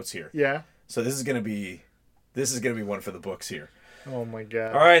written in the notes here. Yeah. So this is gonna be one for the books here. Oh my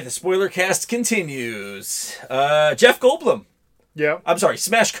god. All right, the spoiler cast continues. Jeff Goldblum. Yeah. I'm sorry,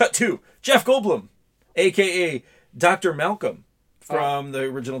 Smash Cut 2. Jeff Goldblum, a.k.a. Dr. Malcolm from the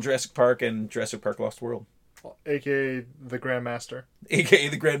original Jurassic Park and Jurassic Park Lost World. A.k.a. the Grandmaster. A.k.a.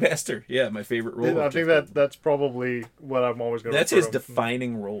 the Grandmaster. Yeah, my favorite role. I think that's probably what I'm always going to That's his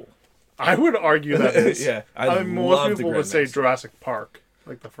defining role. I would argue that is. Yeah, I mean, most people would say Jurassic Park,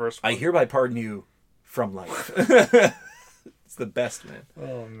 like the first one. I hereby pardon you from life. It's the best, man.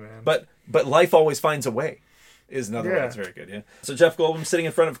 Oh, man. But life always finds a way. Is another one that's very good, yeah. So Jeff Goldblum sitting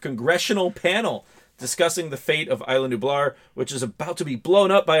in front of a congressional panel discussing the fate of Isla Nublar, which is about to be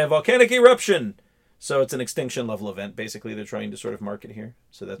blown up by a volcanic eruption. So it's an extinction level event, basically. They're trying to sort of market here.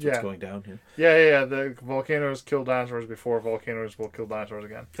 So that's what's going down here. Yeah. The volcanoes kill dinosaurs before volcanoes will kill dinosaurs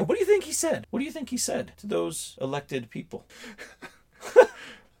again. And what do you think he said? What do you think he said to those elected people?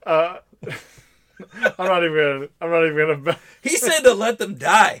 I'm not even gonna. He said to let them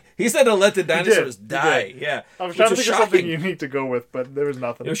die. He said to let the dinosaurs die. Yeah. I was trying to think of something unique to go with, but there was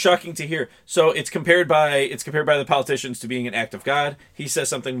nothing. It was shocking to hear. So it's compared by the politicians to being an act of God. He says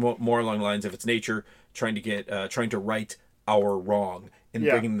something more along the lines of it's nature trying to right our wrong and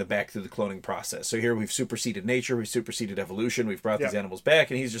bringing them back through the cloning process. So here we've superseded nature, we've superseded evolution, we've brought these animals back,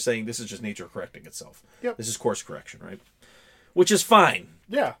 and he's just saying this is just nature correcting itself. Yep. This is course correction, right? Which is fine.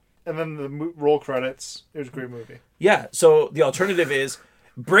 Yeah. And then the roll credits. It was a great movie. Yeah. So the alternative is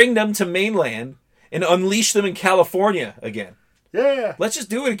bring them to mainland and unleash them in California again. Yeah. Let's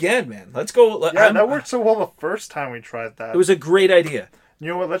just do it again, man. Let's go. Yeah, that worked so well the first time we tried that. It was a great idea. You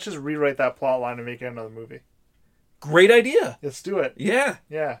know what? Let's just rewrite that plot line and make it another movie. Great idea. Let's do it. Yeah.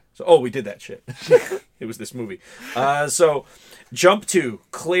 Yeah. So, we did that shit. It was this movie. So, jump to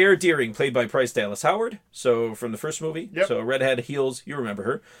Claire Dearing, played by Bryce Dallas Howard. So, from the first movie. Yep. So, redhead, heels. You remember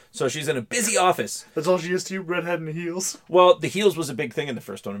her. So, she's in a busy office. That's all she is to you, redhead and heels? Well, the heels was a big thing in the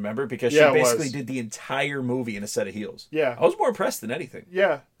first one, remember? Because she basically did the entire movie in a set of heels. Yeah. I was more impressed than anything.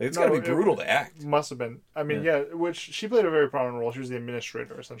 Yeah. It's got to be brutal to act. Must have been. I mean, which she played a very prominent role. She was the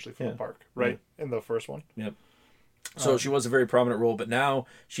administrator, essentially, for the park, right? In the first one. Yep. So she was a very prominent role, but now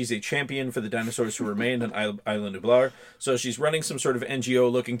she's a champion for the dinosaurs who remained on Isla Nublar. So she's running some sort of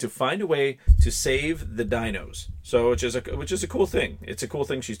NGO looking to find a way to save the dinos. So which is a cool thing. It's a cool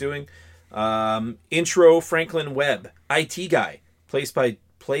thing she's doing. Intro Franklin Webb, IT guy,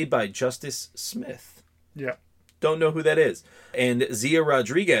 played by Justice Smith. Yeah. Don't know who that is. And Zia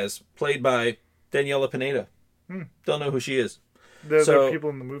Rodriguez, played by Daniela Pineda. Don't know who she is. They're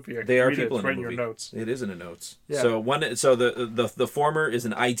people in the movie. They are people in the movie. Your notes. It is in the notes. Yeah. So the former is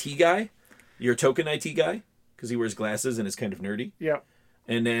an IT guy, your token IT guy, because he wears glasses and is kind of nerdy. Yeah.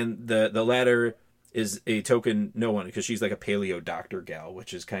 And then the latter is a token no one, because she's like a paleo doctor gal,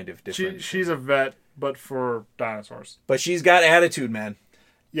 which is kind of different. She's a vet, but for dinosaurs. But she's got attitude, man.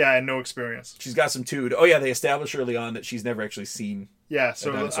 Yeah, and no experience. She's got some tude. Oh yeah, they established early on that she's never actually seen. Yeah,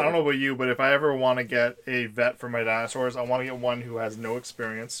 so I don't know about you, but if I ever want to get a vet for my dinosaurs, I want to get one who has no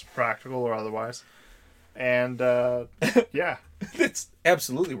experience, practical or otherwise. And, yeah. That's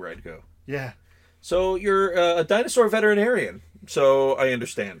absolutely where I'd go. Yeah. So you're a dinosaur veterinarian, so I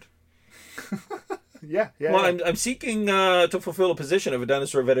understand. Yeah. Well, I'm seeking to fulfill a position of a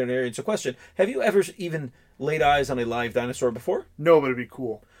dinosaur veterinarian. So question, have you ever even laid eyes on a live dinosaur before? No, but it'd be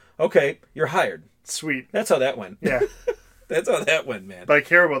cool. Okay, you're hired. Sweet. That's how that went. Yeah. That's how that went, man. But I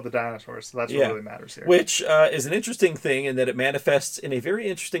care about the dinosaurs, so that's what really matters here. Which is an interesting thing in that it manifests in a very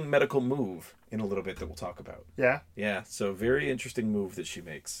interesting medical move in a little bit that we'll talk about. Yeah? Yeah, so very interesting move that she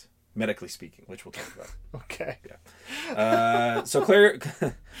makes, medically speaking, which we'll talk about. Okay. Yeah. So Claire...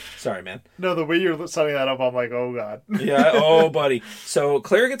 Sorry, man. No, the way you're setting that up, I'm like, oh, God. Yeah, oh, buddy. So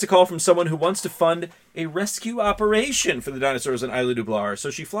Claire gets a call from someone who wants to fund a rescue operation for the dinosaurs on Isla Nublar.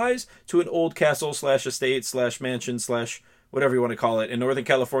 So she flies to an old castle / estate / mansion / whatever you want to call it, in Northern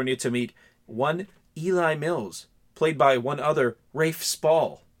California to meet one Eli Mills, played by one other Rafe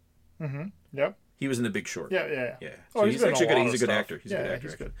Spall. Mm-hmm. Yep. He was in The Big Short. Yeah. So Oh, he's actually good. He's a good actor. He's a good actor.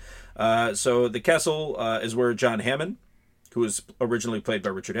 He's good. So the castle is where John Hammond, who was originally played by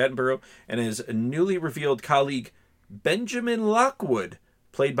Richard Attenborough, and his newly revealed colleague Benjamin Lockwood,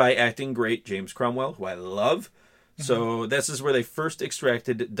 played by acting great James Cromwell, who I love. Mm-hmm. So this is where they first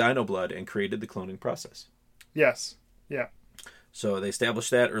extracted dino blood and created the cloning process. Yes. Yeah. So they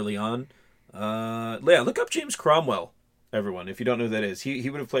established that early on. Look up James Cromwell, everyone, if you don't know who that is. He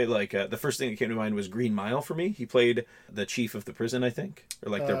would have played, like, the first thing that came to mind was Green Mile for me. He played the chief of the prison, I think,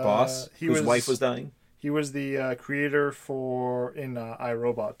 or like their boss, whose wife was dying. He was the creator in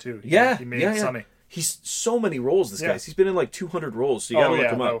iRobot, too. Yeah. He made Sunny. He's so many roles, this guy. He's been in like 200 roles, so you gotta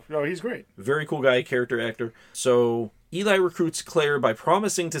look him up. No, he's great. Very cool guy, character actor. So Eli recruits Claire by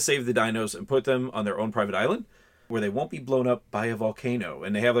promising to save the dinos and put them on their own private island where they won't be blown up by a volcano.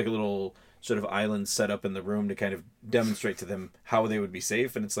 And they have like a little sort of island set up in the room to kind of demonstrate to them how they would be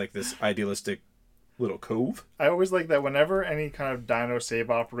safe. And it's like this idealistic little cove. I always like that whenever any kind of dino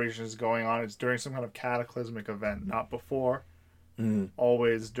save operation is going on, it's during some kind of cataclysmic event, not before. Mm-hmm.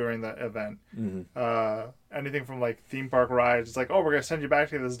 Always during the event. Mm-hmm. Anything from like theme park rides, it's like, oh, we're gonna send you back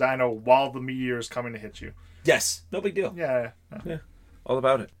to this dino while the meteor is coming to hit you. Yes, no big deal. Yeah, all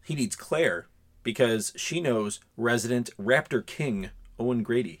about it. He needs Claire because she knows resident Raptor King Owen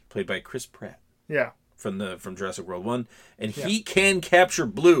Grady, played by Chris Pratt. Yeah. From Jurassic World 1, and he can capture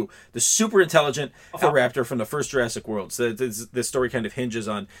Blue, the super intelligent raptor from the first Jurassic World. So this story kind of hinges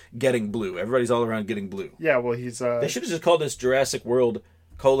on getting Blue. Everybody's all around getting Blue. Yeah, well, he's... They should have just called this Jurassic World,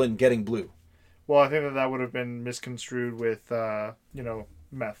 getting Blue. Well, I think that would have been misconstrued with,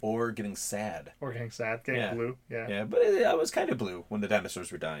 meth. Or getting sad. Getting blue. Yeah. Yeah, but I was kind of blue when the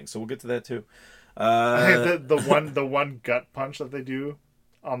dinosaurs were dying, so we'll get to that too. I think the one gut punch that they do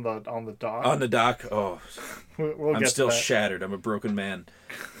on the dock. On the dock, I'm still shattered. I'm a broken man.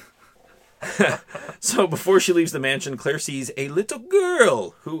 So before she leaves the mansion, Claire sees a little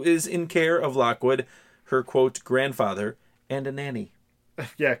girl who is in care of Lockwood, her, quote, grandfather, and a nanny.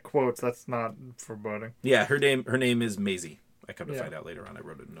 Yeah, quotes. That's not foreboding. Yeah, her name is Maisie. I come to find out later on. I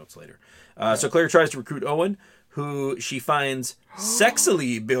wrote it in notes later. So Claire tries to recruit Owen, who she finds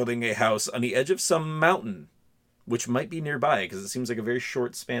sexily building a house on the edge of some mountain, which might be nearby because it seems like a very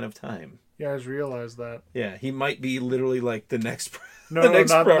short span of time. Yeah, I just realized that. Yeah, he might be literally like the next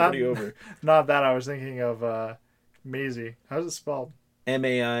property over. Not that. I was thinking of Maisie. How's it spelled?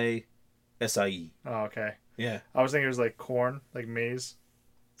 Maisie. Oh, okay. Yeah. I was thinking it was like corn, like maize.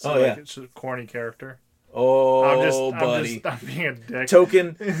 So it's a corny character. Oh, buddy. I'm being a dick.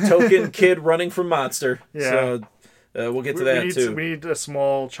 Token kid running from monster. Yeah. So we'll get to that too. We need a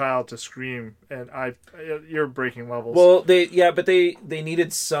small child to scream, and you're breaking levels. Well, they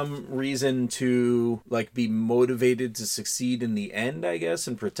needed some reason to like be motivated to succeed in the end, I guess,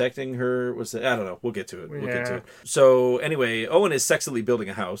 and protecting her I don't know. We'll get to it. We'll get to it. So anyway, Owen is sexily building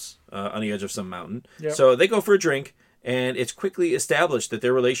a house on the edge of some mountain. Yep. So they go for a drink. And it's quickly established that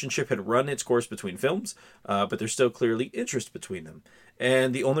their relationship had run its course between films, but there's still clearly interest between them.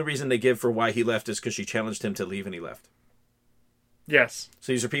 And the only reason they give for why he left is because she challenged him to leave and he left. Yes.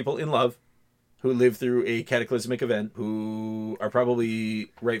 So these are people in love who live through a cataclysmic event, who are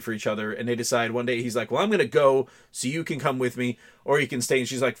probably right for each other, and they decide one day, he's like, well, I'm going to go so you can come with me, or you can stay. And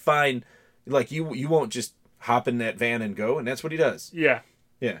she's like, fine. Like, you won't just hop in that van and go, and that's what he does. Yeah.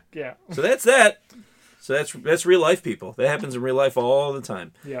 Yeah. Yeah. So that's that. So that's real life, people. That happens in real life all the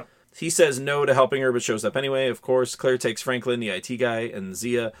time. Yeah. He says no to helping her, but shows up anyway. Of course, Claire takes Franklin, the IT guy, and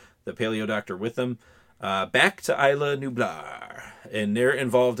Zia, the paleo doctor, with them back to Isla Nublar. And they're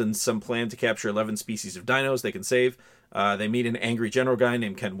involved in some plan to capture 11 species of dinos they can save. They meet an angry general guy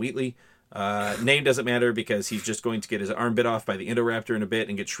named Ken Wheatley. Name doesn't matter because he's just going to get his arm bit off by the Indoraptor in a bit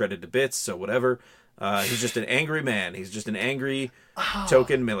and get shredded to bits, so whatever. He's just an angry man. He's just an angry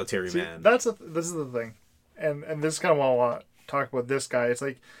token military man. This is the thing. And this is kind of what I want to talk about this guy. It's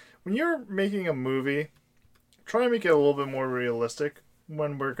like, when you're making a movie, try and make it a little bit more realistic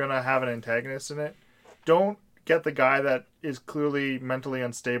when we're going to have an antagonist in it. Don't get the guy that is clearly mentally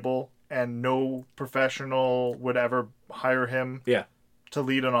unstable and no professional would ever hire him to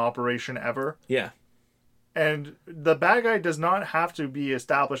lead an operation ever. Yeah. And the bad guy does not have to be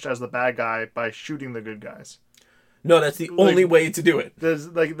established as the bad guy by shooting the good guys. No, that's the only way to do it.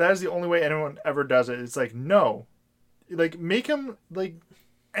 That is the only way anyone ever does it. It's like, no. Like, make him, like,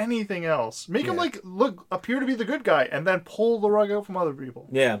 anything else. Make him, like, appear to be the good guy, and then pull the rug out from other people.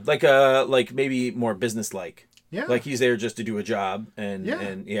 Yeah, like maybe more business-like. Yeah. Like, he's there just to do a job, and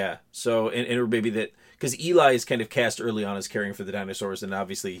So, and maybe that, because Eli is kind of cast early on as caring for the dinosaurs, and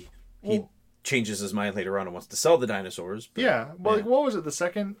obviously he changes his mind later on and wants to sell the dinosaurs. But, like, what was it, the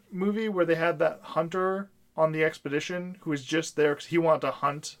second movie where they had that hunter on the expedition who was just there because he wanted to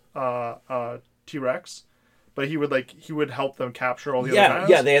hunt T-Rex, but he would help them capture all the other dinos.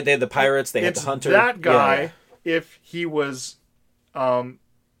 Yeah, they had the pirates, they had the hunter. That guy, if he was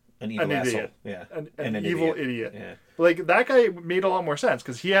An evil an asshole. idiot. Yeah. An evil idiot. Yeah. Like, that guy made a lot more sense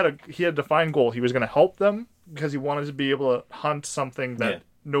because he had a defined goal. He was going to help them because he wanted to be able to hunt something that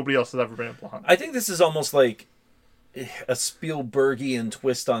nobody else has ever been able to hunt. I think this is almost like a Spielbergian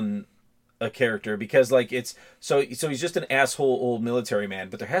twist on a character, because like it's so he's just an asshole old military man,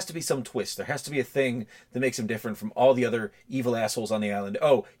 but there has to be some twist. There has to be a thing that makes him different from all the other evil assholes on the island.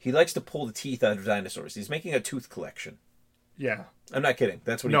 Oh, he likes to pull the teeth out of dinosaurs. He's making a tooth collection. Yeah. I'm not kidding.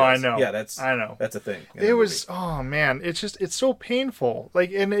 That's what he No, does. I know. Yeah, I know. That's a thing. It was, oh man, it's so painful.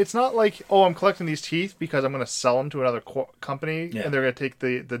 Like, and it's not like, oh, I'm collecting these teeth because I'm going to sell them to another company and they're going to take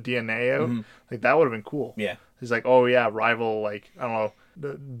the DNA out. Mm-hmm. Like, that would have been cool. Yeah. He's like, oh yeah, rival, like, I don't know,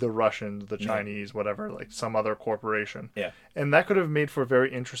 the Russians, the Chinese, whatever, like some other corporation. Yeah. And that could have made for a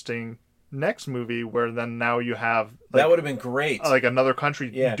very interesting next movie where then now you have like, that would have been great, like another country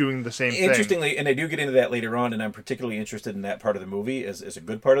doing the same thing. Interestingly, and I do get into that later on, and I'm particularly interested in that part of the movie as a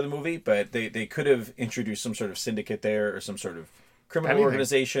good part of the movie, but they could have introduced some sort of syndicate there, or some sort of criminal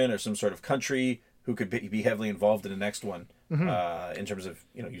organization, or some sort of country who could be heavily involved in the next one, in terms of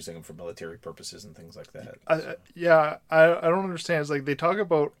using them for military purposes and things like that. I don't understand. It's like they talk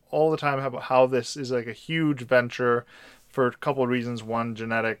about all the time about how this is like a huge venture for a couple of reasons. One,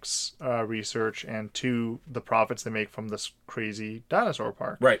 genetics research, and two, the profits they make from this crazy dinosaur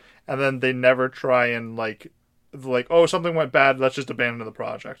park. Right. And then they never try and like, oh, something went bad, let's just abandon the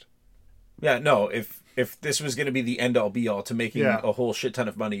project. Yeah, no, if this was going to be the end-all, be-all to making a whole shit ton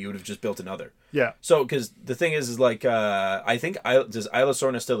of money, you would have just built another. Yeah. So, because the thing is like, I think, does Isla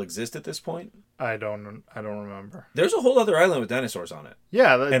Sorna still exist at this point? I don't remember. There's a whole other island with dinosaurs on it.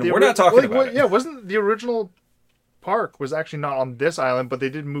 Yeah. And we're not talking about it. Yeah, wasn't the original park was actually not on this island, but they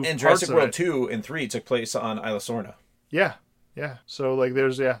did move and parts Jurassic of World it. 2 and 3 took place on Isla Sorna. Yeah. So, like,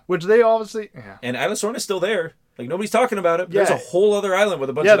 there's, which they obviously, And Isla Sorna's still there. Like, nobody's talking about it. There's a whole other island with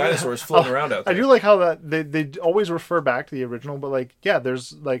a bunch of dinosaurs floating around out there. I do like how that they always refer back to the original, but like,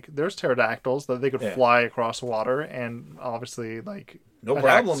 there's pterodactyls that they could fly across the water, and obviously like no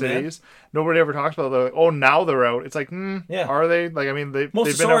problem, cities. Man. Nobody ever talks about like, oh, now they're out. It's like, are they? Like, I mean, they've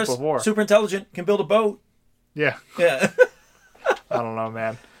been out before. Super intelligent, can build a boat. Yeah. I don't know,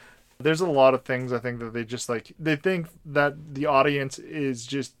 man. There's a lot of things I think that they think that the audience is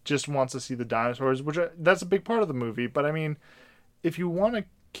just wants to see the dinosaurs, which that's a big part of the movie. But I mean, if you want to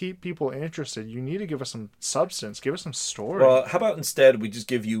keep people interested, you need to give us some substance, give us some story. Well, how about instead we just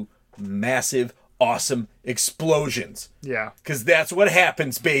give you massive, awesome explosions? Yeah. Because that's what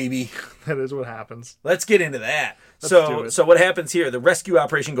happens, baby. That is what happens. Let's get into that. So what happens here? The rescue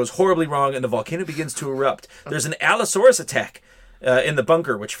operation goes horribly wrong, and the volcano begins to erupt. There's an Allosaurus attack in the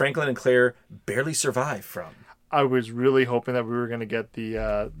bunker, which Franklin and Claire barely survive from. I was really hoping that we were going to get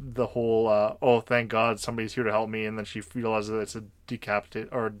the whole, oh, thank God, somebody's here to help me, and then she realizes that it's a decapitated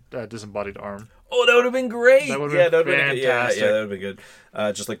or disembodied arm. Oh, that would have been great. That would have been fantastic. Yeah, that would be good.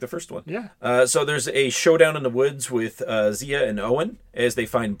 Just like the first one. Yeah. So there's a showdown in the woods with Zia and Owen as they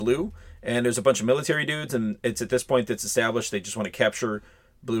find Blue, and there's a bunch of military dudes, and it's at this point that's established they just want to capture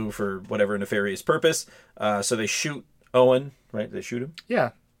Blue for whatever nefarious purpose. So they shoot Owen, right? They shoot him? Yeah.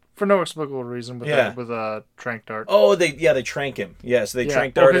 For no explicable reason with a trank dart. Oh, they trank him. Yeah, so they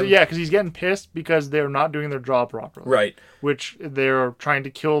trank dart him. Yeah, because he's getting pissed because they're not doing their job properly. Right. Which they're trying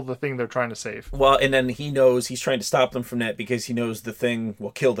to kill the thing they're trying to save. Well, and then he knows he's trying to stop them from that because he knows the thing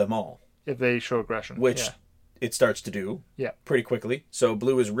will kill them all. If they show aggression. Which it starts to do pretty quickly. So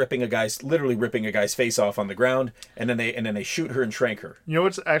Blue is literally ripping a guy's face off on the ground, and then they shoot her and trank her. You know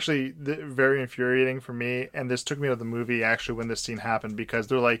what's actually very infuriating for me, and this took me to the movie actually when this scene happened, because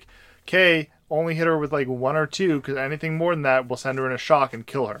they're like, okay, only hit her with like 1 or 2, because anything more than that will send her in a shock and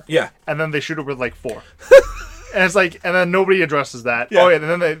kill her. Yeah. And then they shoot her with like 4. And it's like, and then nobody addresses that. Yeah. Oh yeah,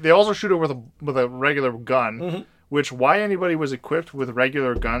 and then they also shoot her with a regular gun, which why anybody was equipped with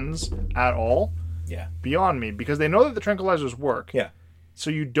regular guns at all? Yeah. Beyond me, because they know that the tranquilizers work. Yeah. So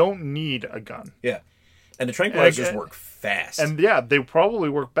you don't need a gun. Yeah. And the tranquilizers work fast. And they probably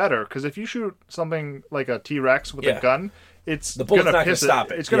work better, because if you shoot something like a T-Rex with a gun, it's going to piss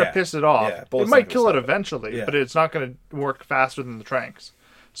it. It's going to piss it off. Yeah, it might kill it eventually, but it's not going to work faster than the tranks.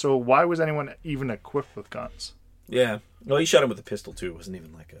 So why was anyone even equipped with guns? Yeah. Well, he shot him with a pistol too. It wasn't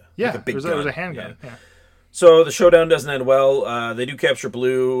even like a big gun. It was a handgun. Yeah. So the showdown doesn't end well. They do capture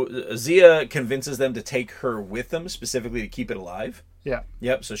Blue. Zia convinces them to take her with them, specifically to keep it alive. Yeah.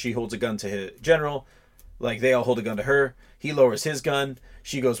 Yep. So she holds a gun to his general. Like, they all hold a gun to her. He lowers his gun.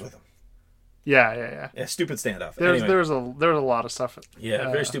 She goes with him. Yeah. Yeah, stupid standoff. There's a lot of stuff.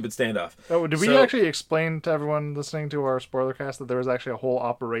 Yeah, very stupid standoff. Oh, did we actually explain to everyone listening to our spoiler cast that there was actually a whole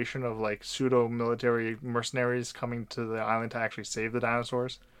operation of like pseudo military mercenaries coming to the island to actually save the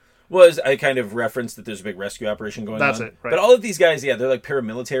dinosaurs? was I kind of referenced that there's a big rescue operation going on. That's it, right. But all of these guys, they're like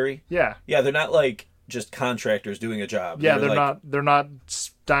paramilitary. Yeah. Yeah, they're not like just contractors doing a job. Yeah, they're not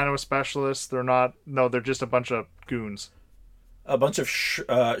dino specialists. They're just a bunch of goons. A bunch of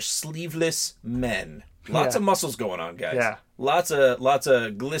sleeveless men. Lots of muscles going on, guys. Yeah. Lots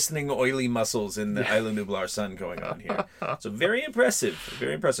of glistening, oily muscles in the Isla Nublar sun going on here. So very impressive.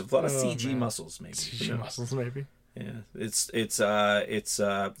 Very impressive. A lot of CG muscles, maybe. CG muscles, maybe. Yeah. It's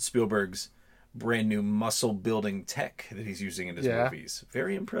Spielberg's brand new muscle building tech that he's using in his movies.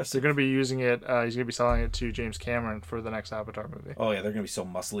 Very impressive. They're going to be using it. He's going to be selling it to James Cameron for the next Avatar movie. Oh, yeah. They're going to be so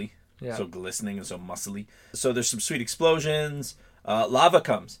muscly. Yeah. So glistening and so muscly. So there's some sweet explosions. Lava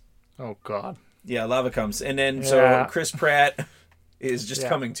comes. Oh, God. Yeah, lava comes. And then, so Chris Pratt is just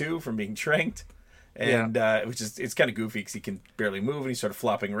coming to from being tranked. And, it's kind of goofy because he can barely move and he's sort of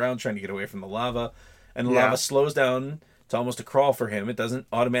flopping around trying to get away from the lava. And the lava slows down to almost a crawl for him. It doesn't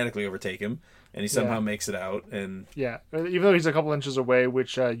automatically overtake him. And he somehow makes it out. And even though he's a couple inches away,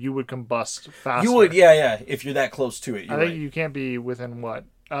 which you would combust faster. You would, if you're that close to it. I think you can't be within what?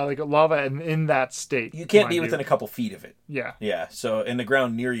 Like lava and in that state. You can't be within a couple feet of it. Yeah. Yeah. So, and the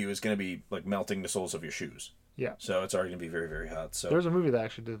ground near you is going to be like melting the soles of your shoes. Yeah. So it's already going to be very, very hot. So there was a movie that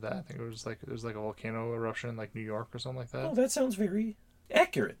actually did that. I think it was like a volcano eruption in like New York or something like that. Oh, that sounds very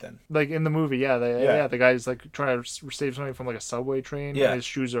accurate then. Like in the movie, the guy's like trying to save something from like a subway train. And his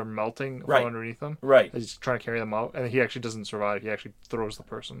shoes are melting from underneath him. Right. He's trying to carry them out, and he actually doesn't survive. He actually throws the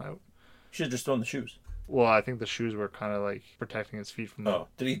person out. Should have just thrown the shoes. Well, I think the shoes were kind of like protecting his feet from the. Oh,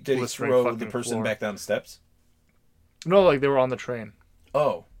 did he throw the person floor. back down the steps? No, like they were on the train.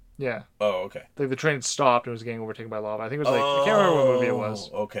 Oh. Yeah. Oh, okay. Like the train had stopped and was getting overtaken by lava. I think it was like I can't remember what movie it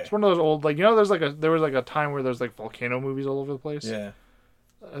was. Okay. It's one of those old there was like a time where there's like volcano movies all over the place. Yeah.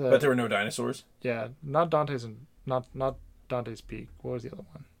 But there were no dinosaurs. Yeah, not Dante's Peak. What was the other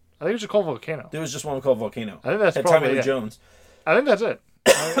one? I think it was just called Volcano. There was just one called Volcano. I think that's probably Tommy Lee Jones. I think that's it.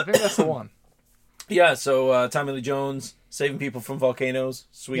 I think that's the one. Yeah, so Tommy Lee Jones saving people from volcanoes.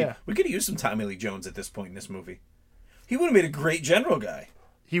 Sweet. Yeah. We could have used some Tommy Lee Jones at this point in this movie. He would have made a great general guy.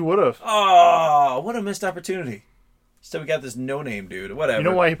 He would have. Oh, what a missed opportunity. So we got this no-name dude. Whatever. You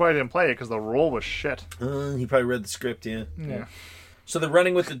know why he probably didn't play it? Because the role was shit. He probably read the script, yeah. Yeah. So they're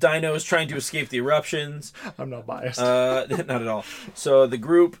running with the dinos, trying to escape the eruptions. I'm not biased. Not at all. So the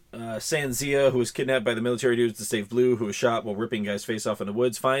group, Sanzia, who was kidnapped by the military dudes to save Blue, who was shot while ripping guys' face off in the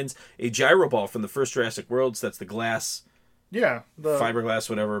woods, finds a gyro ball from the first Jurassic World. So that's the glass, the fiberglass,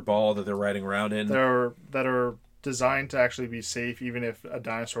 whatever ball that they're riding around in. That are designed to actually be safe, even if a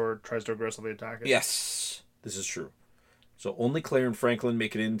dinosaur tries to aggressively attack it. Yes, this is true. So only Claire and Franklin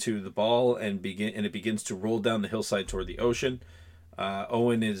make it into the ball, and it begins to roll down the hillside toward the ocean.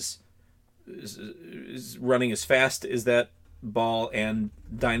 Owen is running as fast as that ball and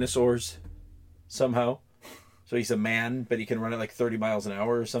dinosaurs somehow. So he's a man, but he can run at like 30 miles an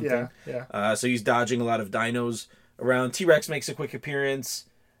hour or something. Yeah. So he's dodging a lot of dinos around. T-Rex makes a quick appearance.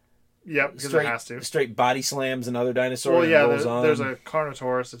 Yep, because it has to. Straight body slams another dinosaur. Well, yeah, there's a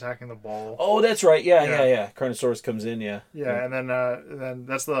Carnotaurus attacking the ball. Oh, that's right. Yeah. Carnosaurus comes in. Yeah. Yeah, and then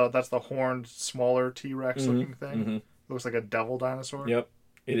that's the horned, smaller T-Rex looking thing. Mm-hmm. Looks like a devil dinosaur. Yep,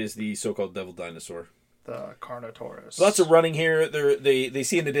 it is the so-called devil dinosaur. The Carnotaurus. Lots of running here. They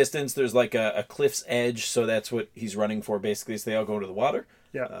see in the distance there's like a cliff's edge, so that's what he's running for basically. So they all go to the water.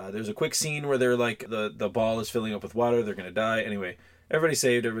 Yeah. There's a quick scene where they're like the ball is filling up with water. They're gonna die anyway. Everybody's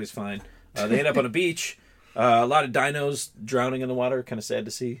saved. Everybody's fine. They end up on a beach. A lot of dinos drowning in the water. Kind of sad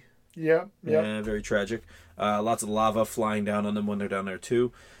to see. Yeah. Very tragic. Lots of lava flying down on them when they're down there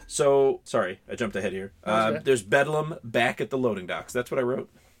too. So, sorry, I jumped ahead here. There's Bedlam back at the loading docks. That's what I wrote.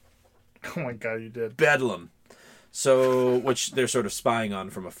 Oh my god, you did. Bedlam. So, which they're sort of spying on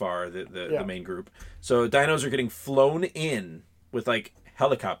from afar, the main group. So, dinos are getting flown in with like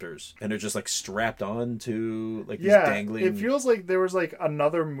helicopters, and they're just like strapped on to like these dangling. It feels like there was like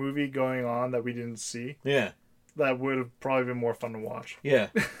another movie going on that we didn't see. Yeah. That would have probably been more fun to watch. Yeah.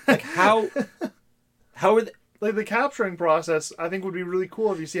 Like how are they? Like the capturing process, I think would be really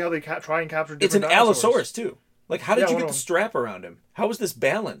cool if you see how they try and capture different It's an dinosaurs. Allosaurus too. Like how did you get the strap around him? How is this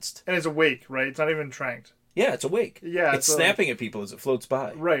balanced? And it's awake, right? It's not even tranked. Yeah, it's awake. Yeah, it's snapping at people as it floats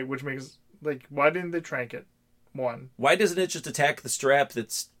by. Right, which makes like why didn't they trank it? One. Why doesn't it just attack the strap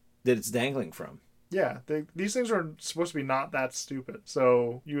that it's dangling from? Yeah, these things are supposed to be not that stupid.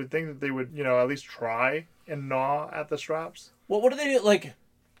 So you would think that they would, at least try and gnaw at the straps. Well, what do they do? Like,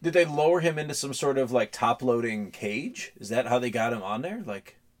 did they lower him into some sort of like top-loading cage? Is that how they got him on there?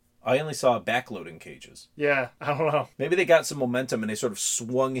 Like, I only saw backloading cages. Yeah, I don't know. Maybe they got some momentum and they sort of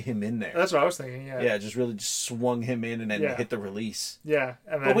swung him in there. That's what I was thinking, yeah. Yeah, just really just swung him in and then hit the release. Yeah.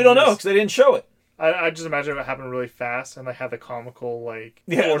 And then but we don't know because they didn't show it. I just imagine it happened really fast and they had the comical,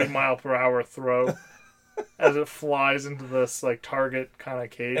 40-mile-per-hour throw as it flies into this, target kind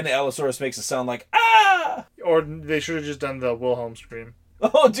of cage. And the Allosaurus makes it sound like, ah! Or they should have just done the Wilhelm scream.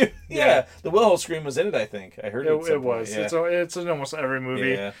 Oh, dude, yeah. The Wilhelm scream was in it, I think. I heard it. It was. Yeah. It's in almost every movie.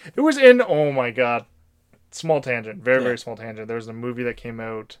 Yeah. It was in, oh my god. Small tangent. Very, very small tangent. There was a movie that came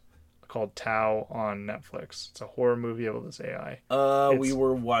out called Tau on Netflix. It's a horror movie about this AI. We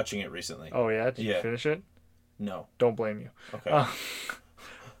were watching it recently. Oh, yeah? Did you finish it? No. Don't blame you. Okay.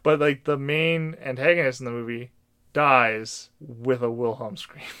 But, the main antagonist in the movie dies with a Wilhelm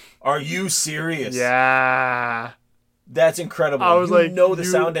scream. Are you serious? Yeah. That's incredible. I was the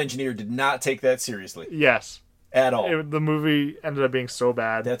sound engineer did not take that seriously. Yes. At all. The movie ended up being so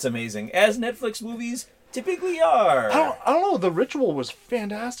bad. That's amazing. As Netflix movies typically are. I don't know. The Ritual was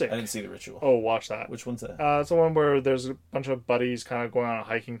fantastic. I didn't see The Ritual. Oh, watch that. Which one's that? It's the one where there's a bunch of buddies kind of going on a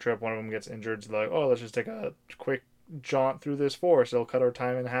hiking trip. One of them gets injured. So they're like, oh, let's just take a quick jaunt through this forest. It'll cut our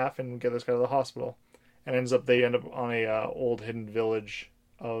time in half and get this guy to the hospital. And they end up on a old hidden village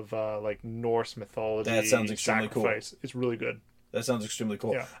of Norse mythology. That sounds extremely sacrifice. cool. It's really good. That sounds extremely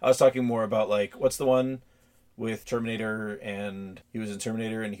cool. Yeah. I was talking more about what's the one with Terminator, and he was in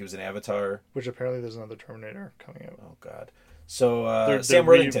Terminator and he was in Avatar. Which apparently there's another Terminator coming out. Oh God. So Sam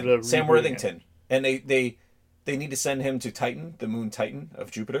Worthington. Sam Worthington. It. And they need to send him to Titan, the moon Titan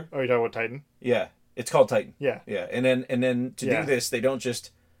of Jupiter. Oh, you're talking about Titan? Yeah. It's called Titan. Yeah. Yeah. And then to do this, they don't just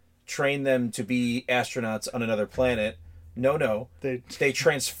train them to be astronauts on another planet. No. They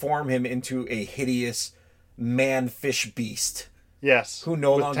transform him into a hideous man-fish beast. Yes. Who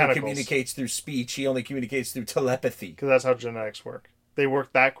no longer communicates through speech. He only communicates through telepathy. Because that's how genetics work. They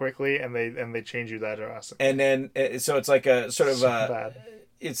work that quickly, and they change you that drastically. And then, so it's like a sort of bad.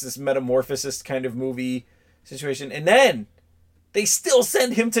 It's this metamorphosis kind of movie situation. And then they still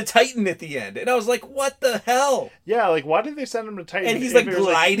send him to Titan at the end. And I was like, what the hell? Yeah, why did they send him to Titan? And he's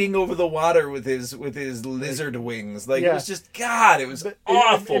gliding over the water with his lizard wings. It was just, God, it was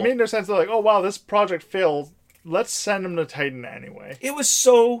awful. It made no sense. They're like, oh, wow, this project failed. Let's send him to Titan anyway. It was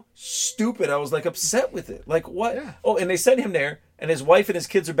so stupid. I was upset with it. What? Yeah. Oh, and they send him there, and his wife and his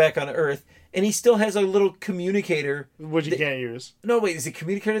kids are back on Earth, and he still has a little communicator. Which he can't use. No, wait, is it a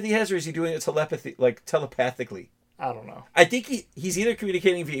communicator that he has, or is he doing it telepathically? I don't know. I think he's either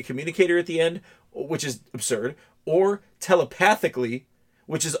communicating via communicator at the end, which is absurd, or telepathically,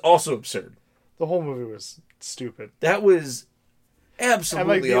 which is also absurd. The whole movie was stupid. That was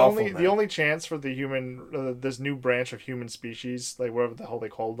absolutely awful. The only chance for the human, this new branch of human species, whatever the hell they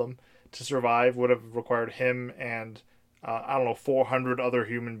called them, to survive would have required him and, 400 other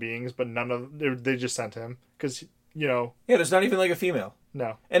human beings, but they just sent him. Because, Yeah, there's not even a female.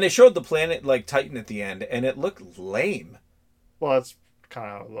 No. And they showed the planet Titan at the end, and it looked lame. Well, that's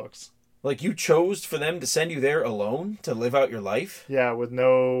kind of how it looks. You chose for them to send you there alone to live out your life? Yeah, with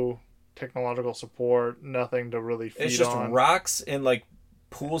no technological support, nothing to really feed on. It's just rocks and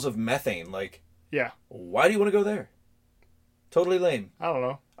pools of methane. Yeah. Why do you want to go there? Totally lame. I don't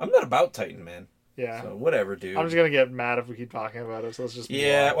know. I'm not about Titan, man. Yeah. So whatever, dude. I'm just gonna get mad if we keep talking about it. So let's just.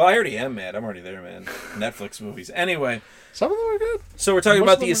 Yeah. Well, I already am mad. I'm already there, man. Netflix movies. Anyway. Some of them are good. So we're talking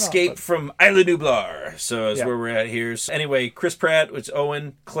about the escape from Isla Nublar. So that's where we're at here. So anyway, Chris Pratt, which is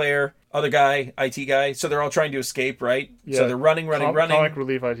Owen, Claire, other guy, IT guy. So they're all trying to escape, right? Yeah. So they're running. Comic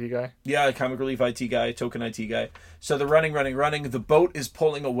relief IT guy. Yeah, comic relief IT guy, token IT guy. So they're running. The boat is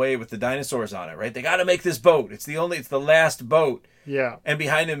pulling away with the dinosaurs on it, right? They got to make this boat. It's the last boat. Yeah. And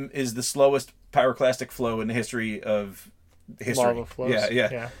behind him is the slowest pyroclastic flow in the history of history. Lava flows.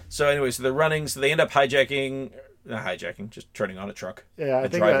 Yeah. So anyway, so they're running. So they end up just turning on a truck. Yeah, I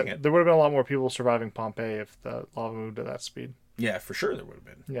think that there would have been a lot more people surviving Pompeii if the lava moved at that speed. Yeah, for sure there would have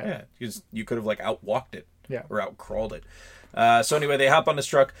been. Yeah. Because you could have outwalked it. Yeah. Or outcrawled it. So anyway, they hop on this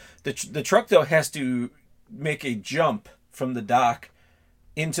truck. The truck, though, has to make a jump from the dock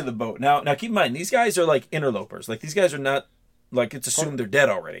into the boat. Now keep in mind, these guys are interlopers. These guys are not... it's assumed they're dead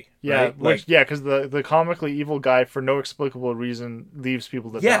already. Yeah, right? because the comically evil guy, for no explicable reason, leaves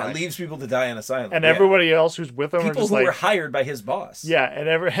people to die. Yeah, leaves people to die on a island. And everybody else who's with him people are just who were hired by his boss. Yeah, and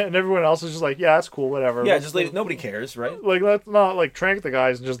everyone else is just yeah, that's cool, whatever. Yeah, just leave it. Nobody cares, right? Let's not trank the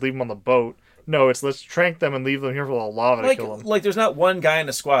guys and just leave them on the boat. No, it's let's trank them and leave them here for the lava to kill them. There's not one guy in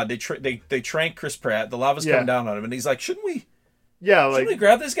the squad. They trank Chris Pratt. The lava's coming down on him, and he's like, shouldn't we? Yeah, shouldn't we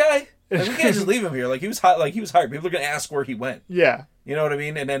grab this guy? Like, we can't just leave him here. Like, he was hot. Like, he was hired. People are gonna ask where he went. Yeah. You know what I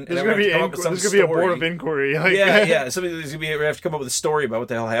mean? And then There's gonna be a board of inquiry. Like, yeah. We have to come up with a story about what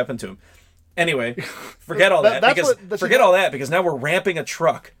the hell happened to him. Anyway, forget all that. Forget all that because now we're ramping a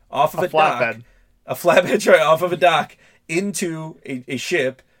truck off of a dock, a flatbed truck off of a dock into a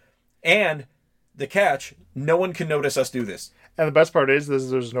ship, and the catch: no one can notice us do this. And the best part is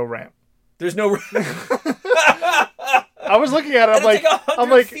there's no ramp. There's no. I was looking at it. I'm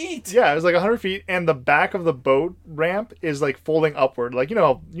like, feet. Yeah, it was like 100 feet, and the back of the boat ramp is like folding upward. Like you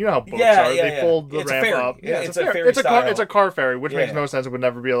know how boats are. They fold the ramp up. Yeah, it's a ferry. It's a car ferry, which makes no sense. It would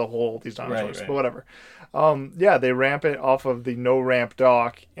never be able to hold these dinosaurs, but whatever. They ramp it off of the no ramp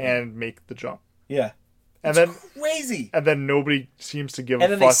dock and make the jump. Yeah. And then crazy. And then nobody seems to give a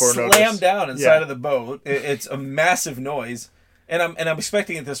fuck or notice. And then they slam down inside of the boat. It's a massive noise. And I'm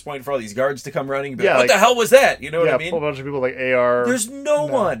expecting at this point for all these guards to come running and be like, what the hell was that? You know what I mean? A bunch of people like AR. There's no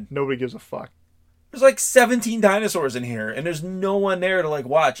one. Nobody gives a fuck. There's like 17 dinosaurs in here, and there's no one there to like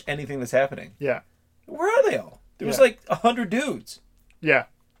watch anything that's happening. Yeah. Where are they all? There was like 100 dudes. Yeah.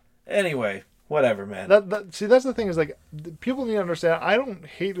 Anyway, whatever, man. See, that's the thing is like people need to understand. I don't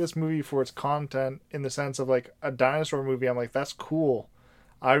hate this movie for its content in the sense of like a dinosaur movie. I'm like, that's cool.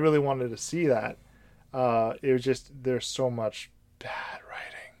 I really wanted to see that. It was just there's so much bad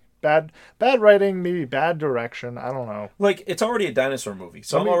writing, maybe bad direction. I don't know. Like it's already a dinosaur movie,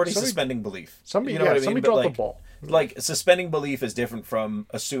 so I'm already suspending belief. Somebody dropped the ball. Like suspending belief is different from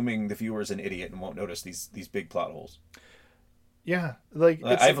assuming the viewer's an idiot and won't notice these big plot holes. Yeah, like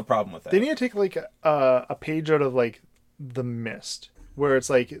I have a problem with that. They need to take like a page out of like The Mist, where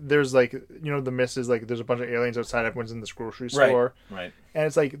it's like there's like The Mist is like there's a bunch of aliens outside, everyone's in this grocery store, right? And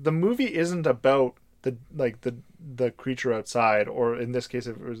it's like the movie isn't about the creature outside, or in this case,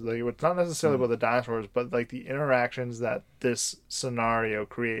 it's not necessarily about the dinosaurs, but like the interactions that this scenario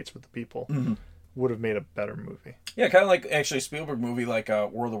creates with the people would have made a better movie. Yeah, kind of like actually a Spielberg movie like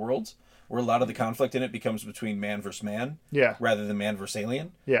War of the Worlds, where a lot of the conflict in it becomes between man versus man, rather than man versus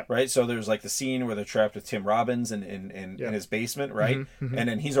alien, right? So there's like the scene where they're trapped with Tim Robbins in his basement, right? Mm-hmm. And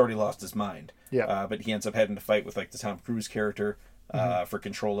then he's already lost his mind, but he ends up having to fight with like the Tom Cruise character for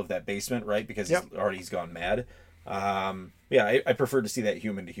control of that basement, right? Because he's gone mad. I prefer to see that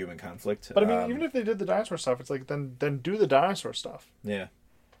human to human conflict. But I mean, even if they did the dinosaur stuff, it's like then do the dinosaur stuff. Yeah.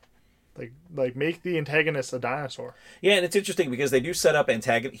 Like make the antagonist a dinosaur. Yeah, and it's interesting because they do set up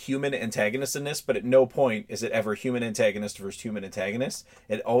human antagonists in this, but at no point is it ever human antagonist versus human antagonist.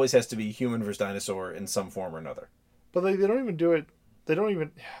 It always has to be human versus dinosaur in some form or another. But they don't even do it. They don't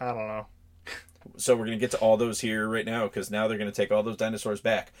even. I don't know. So we're going to get to all those here right now because now they're going to take all those dinosaurs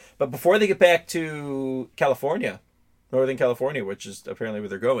back. But before they get back to California, Northern California, which is apparently where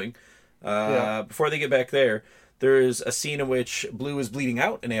they're going, before they get back there, there's a scene in which Blue is bleeding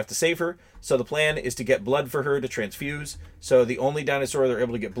out and they have to save her. So the plan is to get blood for her to transfuse. So the only dinosaur they're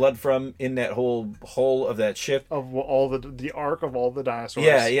able to get blood from in that whole hull of that ship, of all the arc of all the dinosaurs,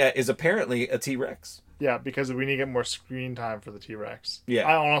 is apparently a T-Rex. Yeah, because we need to get more screen time for the T-Rex. Yeah.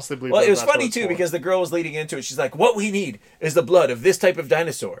 I honestly believe it was funny, too, because the girl was leading into it. She's like, what we need is the blood of this type of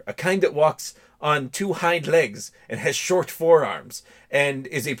dinosaur. A kind that walks on 2 hind legs and has short forearms and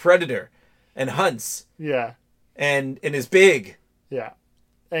is a predator and hunts. Yeah. And is big. Yeah.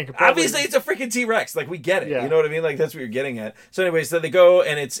 And obviously, it's a freaking T-Rex. Like, we get it. Yeah. You know what I mean? Like, that's what you're getting at. So anyway, so they go,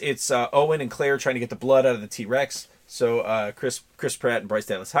 and it's Owen and Claire trying to get the blood out of the T-Rex. So Chris Pratt and Bryce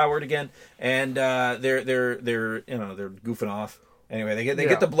Dallas Howard again, and they're goofing off. Anyway, they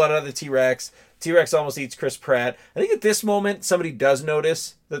get the blood out of the T-Rex. T-Rex almost eats Chris Pratt. I think at this moment somebody does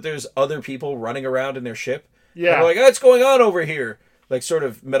notice that there's other people running around in their ship. Yeah, and they're like, what's going on over here? Like sort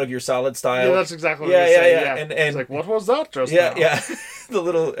of Metal Gear Solid style. Yeah, that's exactly what you're saying. Yeah. And it's like, what was that just now? Yeah. The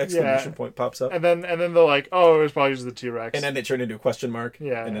little exclamation point pops up. And then they're like, oh, it was probably just the T-Rex. And then they turn into a question mark.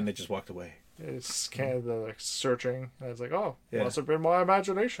 Yeah. And then they just walked away. It's kind of like searching. And it's like, oh, must have been my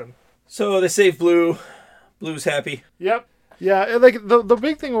imagination. So they save Blue. Blue's happy. Yep. Yeah, like the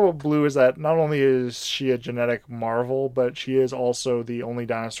big thing about Blue is that not only is she a genetic marvel, but she is also the only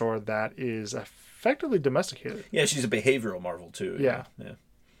dinosaur that is effectively domesticated. Yeah, she's a behavioral marvel too. Yeah.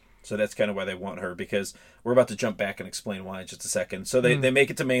 So that's kind of why they want her, because we're about to jump back and explain why in just a second. So they make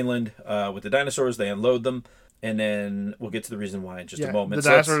it to mainland with the dinosaurs. They unload them. And then we'll get to the reason why in just a moment. The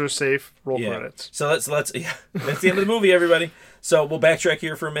dinosaurs are safe. Roll credits. So let's that's the end of the movie, everybody. So we'll backtrack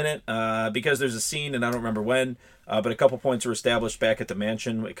here for a minute because there's a scene, and I don't remember when, but a couple points were established back at the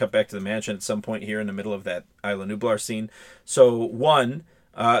mansion. We cut back to the mansion at some point here in the middle of that Isla Nublar scene. So one,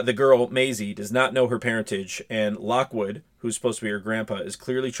 the girl, Maisie, does not know her parentage, and Lockwood, who's supposed to be her grandpa, is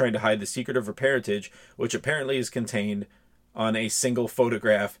clearly trying to hide the secret of her parentage, which apparently is contained on a single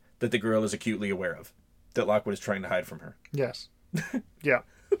photograph that the girl is acutely aware of, that Lockwood is trying to hide from her. Yes. Yeah.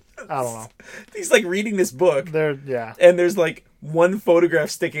 I don't know. He's like reading this book. Yeah. And there's like one photograph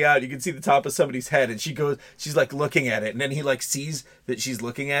sticking out. You can see the top of somebody's head, and she's like looking at it, and then he like sees that she's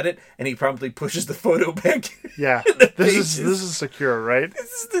looking at it, and he promptly pushes the photo back. Yeah. This is secure, right?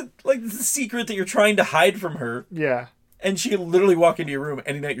 This is the secret that you're trying to hide from her. Yeah. And she can literally walk into your room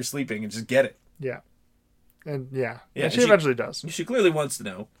any night you're sleeping and just get it. Yeah. And yeah. Yeah, And she eventually does. She clearly wants to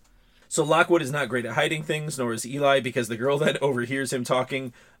know. So Lockwood is not great at hiding things, nor is Eli, because the girl then overhears him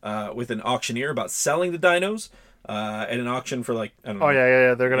talking with an auctioneer about selling the dinos at an auction for like, I don't know. Oh,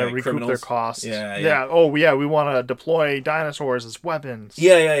 yeah. They're going to recoup criminals. their costs. Yeah. Oh, yeah, we want to deploy dinosaurs as weapons.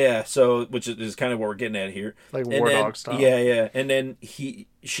 Yeah. So, which is kind of what we're getting at here. Like War Dog style. Yeah. And then she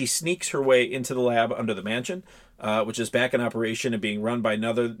sneaks her way into the lab under the mansion, which is back in operation and being run by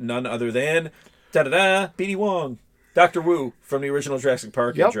none other than, Petey Wong. Dr. Wu from the original Jurassic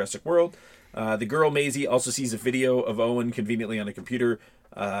Park and Jurassic World. The girl Maisie also sees a video of Owen conveniently on a computer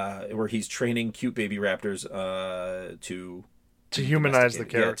where he's training cute baby raptors to humanize the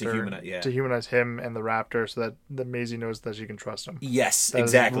character. To humanize him and the raptor so that Maisie knows that she can trust him. Yes, that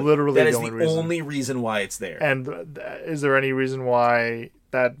exactly. Is literally that is the only reason why it's there. And is there any reason why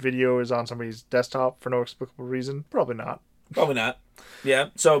that video is on somebody's desktop for no explicable reason? Probably not. Probably not. Yeah.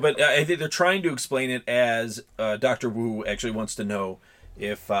 So, but I think they're trying to explain it as Dr. Wu actually wants to know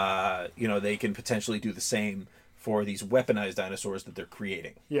if they can potentially do the same for these weaponized dinosaurs that they're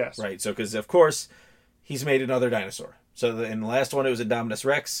creating. Yes. Right. So, because of course he's made another dinosaur. So in the last one it was Indominus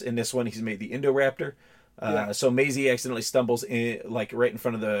Rex. In this one he's made the Indoraptor. So Maisie accidentally stumbles in like right in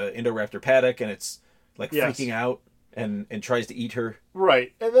front of the Indoraptor paddock, and it's like freaking out and tries to eat her.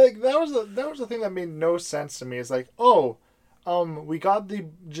 Right. And like that was the thing that made no sense to me. It's like, we got the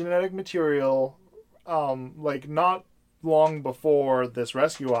genetic material, like not long before this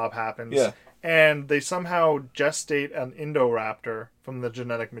rescue op happens. Yeah. And they somehow gestate an Indoraptor from the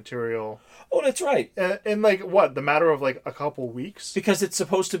genetic material. Oh, that's right. In like what, the matter of like a couple weeks? Because it's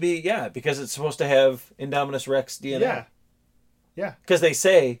supposed to be, because it's supposed to have Indominus Rex DNA. Yeah. Because they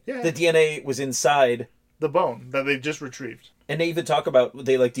say the DNA was inside the bone that they just retrieved. And they even talk about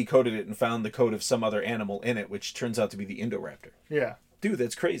they like decoded it and found the code of some other animal in it, which turns out to be the Indoraptor. Yeah. Dude,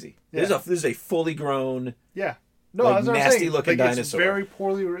 that's crazy. Yeah. This is a fully grown, no, like, that's what nasty I'm saying. looking dinosaur. It's a very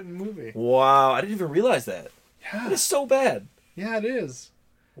poorly written movie. Wow, I didn't even realize that. Yeah. It is so bad. Yeah, it is.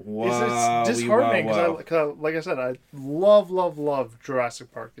 Wow. It's disheartening because, like I said, I love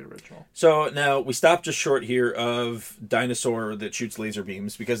Jurassic Park, the original. So now we stopped just short here of dinosaur that shoots laser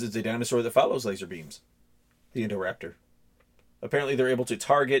beams because it's a dinosaur that follows laser beams. The Indoraptor. Apparently they're able to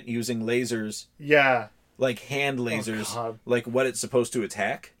target using lasers. Yeah. Like hand lasers, like what it's supposed to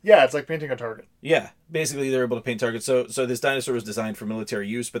attack. Yeah, it's like painting a target. Yeah, basically they're able to paint targets. So this dinosaur was designed for military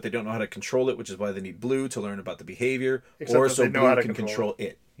use, but they don't know how to control it, which is why they need Blue to learn about the behavior, or so Blue can control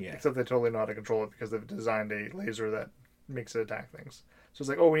it. Yeah. Except they totally know how to control it because they've designed a laser that makes it attack things. So it's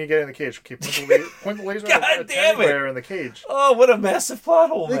like, when you get in the cage, okay, point the laser at anywhere in the cage. Oh, what a massive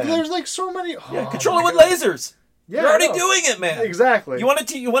plot hole, man. There's like so many. Control it with lasers. Yeah, you're already doing it, man. Exactly. You want it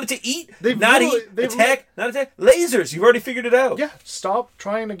to eat, not attack. Lasers. You've already figured it out. Yeah. Stop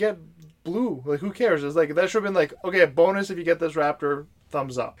trying to get Blue. Like, who cares? It's like that should have been like, okay, a bonus if you get this raptor,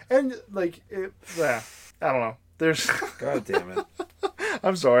 thumbs up. And like, I don't know. There's. God damn it.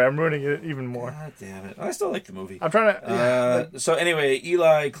 I'm sorry. I'm ruining it even more. God damn it. I still like the movie. I'm trying to. So anyway,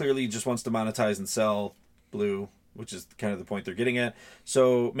 Eli clearly just wants to monetize and sell Blue, which is kind of the point they're getting at.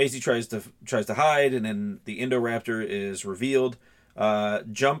 So Maisie tries to hide, and then the Indoraptor is revealed.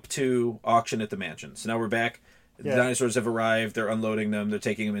 Jump to auction at the mansion. So now we're back. The dinosaurs have arrived. They're unloading them. They're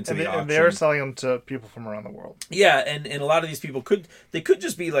taking them into the auction. And they're selling them to people from around the world. Yeah, and a lot of these people could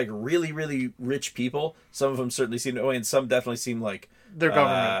just be like really, really rich people. Some of them certainly seem and some definitely seem like they're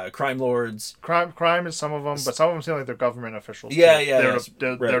government crime lords. Crime is some of them, but some of them seem like they're government officials. Yeah,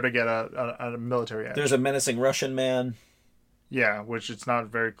 too. They're to get a military edge. There's a menacing Russian man. Yeah, which it's not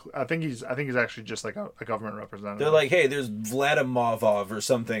very. I think he's actually just like a government representative. They're like, hey, there's Vladimir or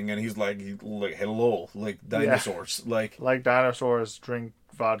something, and he's like, hello, like dinosaurs, like dinosaurs drink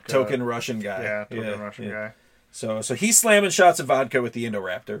vodka. Token Russian guy. Yeah, Russian guy. So he's slamming shots of vodka with the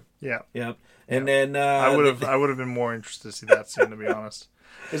Indoraptor. Yeah. Yep. And then I would have been more interested to see that scene, to be honest.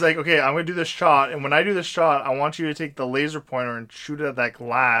 It's like, okay, I'm going to do this shot, and when I do this shot, I want you to take the laser pointer and shoot it at that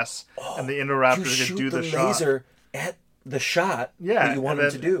glass, and the Indoraptor can do the shot. Laser at the shot that you want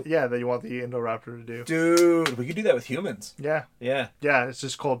him to do. Yeah, that you want the Indoraptor to do. Dude, we could do that with humans. Yeah. Yeah. Yeah, it's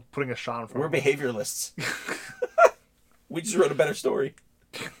just called putting a shot in front of them. We're behavioralists. We just wrote a better story.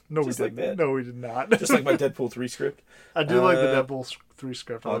 No, Just we like didn't. that. No, we did not. Just like my Deadpool 3 script. I do like the Deadpool 3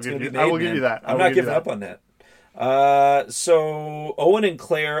 script. I will give you that. I'm not giving up on that. So Owen and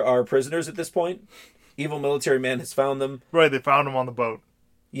Claire are prisoners at this point. Evil military man has found them. Right, they found him on the boat.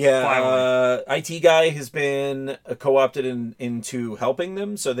 Yeah, IT guy has been co-opted into helping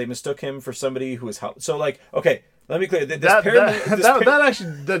them, so they mistook him for somebody who was So, like, okay, let me clear. That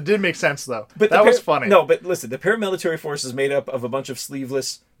actually did make sense, though. But that was funny. No, but listen, the paramilitary force is made up of a bunch of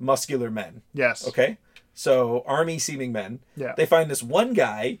sleeveless, muscular men. Yes. Okay? So, army-seeming men. Yeah. They find this one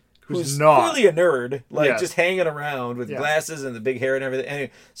guy who's not clearly a nerd, like, yes. just hanging around with glasses and the big hair and everything.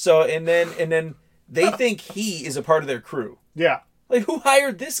 Anyway, so, and then they think he is a part of their crew. Yeah. Like, who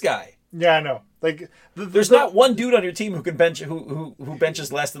hired this guy? Yeah, I know. Like, there's not one dude on your team who can bench who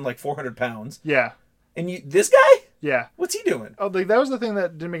benches less than like 400 pounds. Yeah. And this guy? Yeah. What's he doing? Oh, like that was the thing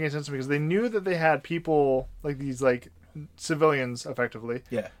that didn't make any sense to me because they knew that they had people like these like civilians effectively.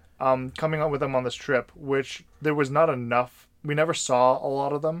 Yeah. Coming up with them on this trip, which there was not enough. We never saw a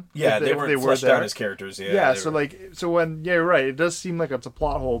lot of them. Yeah, they were fleshed out as characters. Yeah. So when you're right, it does seem like it's a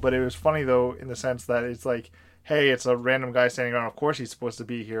plot hole, but it was funny though in the sense that it's like, hey, it's a random guy standing around. Of course he's supposed to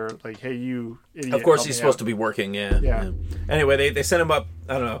be here. Like, hey, you idiot. Of course he's supposed to be working, yeah. Anyway, they sent him up,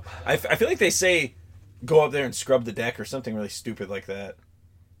 I don't know. I feel like they say go up there and scrub the deck or something really stupid like that.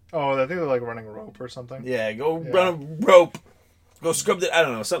 Oh, I think they're like running a rope or something. Yeah, run a rope. Go scrub the, I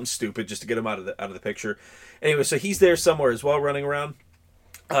don't know, something stupid just to get him out of the picture. Anyway, so he's there somewhere as well running around.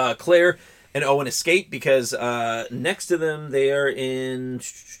 Claire and Owen escape because next to them they are in,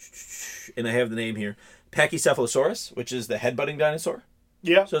 and I have the name here, Pachycephalosaurus, which is the headbutting dinosaur.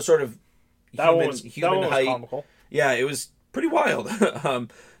 Yeah. So sort of human height. Was comical. Yeah, it was pretty wild.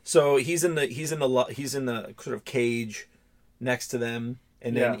 So he's in the sort of cage next to them,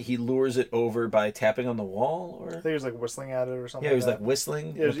 and then he lures it over by tapping on the wall, or I think he was like whistling at it or something. Yeah, he was like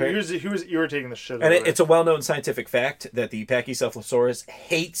whistling. Yeah, he was irritating the shit. And it's a well-known scientific fact that the Pachycephalosaurus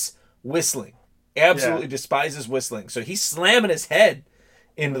hates whistling. Absolutely despises whistling. So he's slamming his head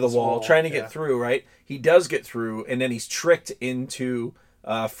into the wall, trying to get through, right? He does get through, and then he's tricked into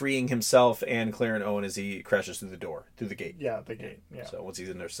freeing himself and Claire and Owen as he crashes through the gate. Yeah, the gate. Yeah. So once he's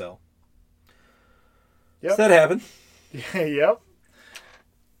in their cell. Yep. So that happened. Yep.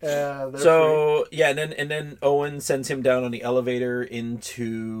 And then Owen sends him down on the elevator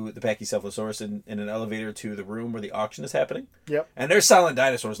into the Pachycephalosaurus in an elevator to the room where the auction is happening. Yep. And there's silent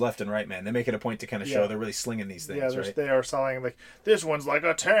dinosaurs left and right, man. They make it a point to kind of show they're really slinging these things, right? They are selling like, this one's like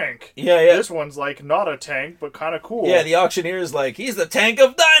a tank. Yeah. This one's like not a tank, but kind of cool. Yeah, the auctioneer is like, he's the tank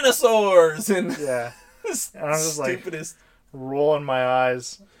of dinosaurs. And yeah. And I'm just stupidest. Like rolling my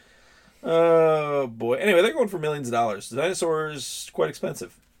eyes. Oh, boy. Anyway, they're going for millions of dollars. The dinosaurs quite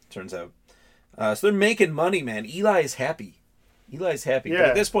expensive, turns out. So they're making money, man. Eli is happy. Yeah. But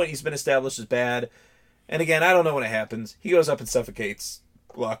at this point, he's been established as bad. And again, I don't know when it happens. He goes up and suffocates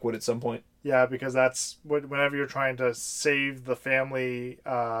Lockwood at some point. Yeah, because that's whenever you're trying to save the family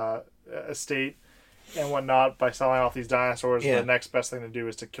estate and whatnot by selling off these dinosaurs, the next best thing to do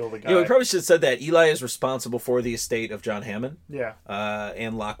is to kill the guy. Yeah, we probably should have said that. Eli is responsible for the estate of John Hammond. Yeah.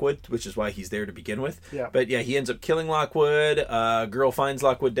 And Lockwood, which is why he's there to begin with. Yeah. But yeah, he ends up killing Lockwood. Girl finds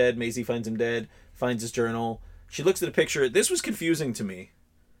Lockwood dead. Maisie finds him dead. Finds his journal. She looks at a picture. This was confusing to me.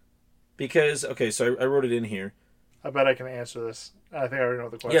 Because, okay, so I wrote it in here. I bet I can answer this. I think I already know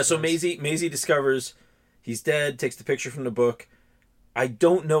what the question is. Yeah, so Maisie discovers he's dead, takes the picture from the book. I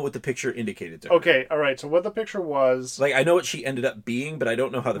don't know what the picture indicated to her. Okay, all right. So what the picture was... Like, I know what she ended up being, but I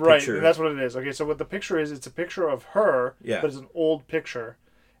don't know how the picture... Right, that's what it is. Okay, so what the picture is, it's a picture of her, but it's an old picture.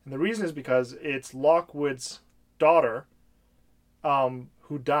 And the reason is because it's Lockwood's daughter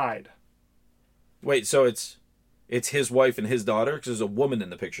who died. Wait, so it's his wife and his daughter? Because there's a woman in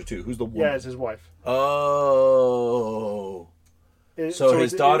the picture, too. Who's the woman? Yeah, it's his wife. Oh. So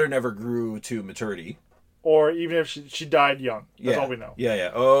his daughter never grew to maturity. Or even if she died young. That's all we know.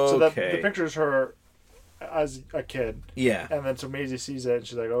 Yeah. Okay. So the picture is her as a kid. Yeah. And then so Maisie sees it and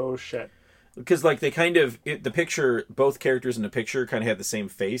she's like, oh shit. Because like they kind of, the picture, both characters in the picture kind of had the same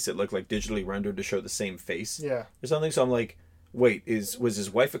face. It looked like digitally rendered to show the same face. Yeah. Or something. So I'm like, wait, was his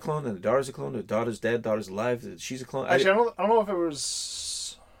wife a clone and the daughter's a clone? The daughter's dead, daughter's alive, she's a clone? Actually, I don't know if it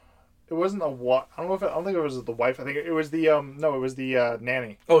was... It wasn't a what? I don't think it was the wife. I think it was the, no, it was the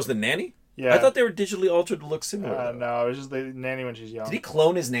nanny. Oh, it was the nanny? Yeah. I thought they were digitally altered to look similar. No, it was just the nanny when she's young. Did he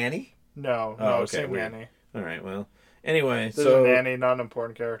clone his nanny? No, okay, same weird. nanny. All right, well, anyway, There's a nanny, not an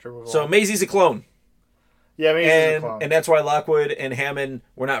important character. So Maisie's a clone. Yeah, Maisie's a clone. And that's why Lockwood and Hammond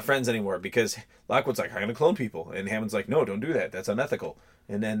were not friends anymore, because Lockwood's like, I'm going to clone people. And Hammond's like, no, don't do that. That's unethical.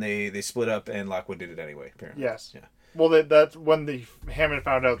 And then they split up, and Lockwood did it anyway, apparently. Yes. Yeah. Well, that's when the Hammond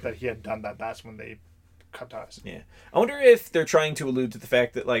found out that he had done that. That's when they cut ties. Yeah. I wonder if they're trying to allude to the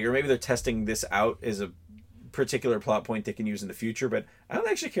fact that, like, or maybe they're testing this out as a particular plot point they can use in the future, but I don't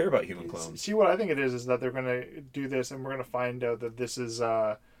actually care about human clones. See, what I think it is that they're going to do this, and we're going to find out that this is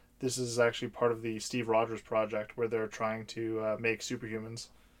actually part of the Steve Rogers project, where they're trying to make superhumans.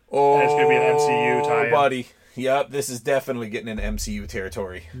 Oh, and it's going to be an MCU tie-in. Buddy. Yep, this is definitely getting into MCU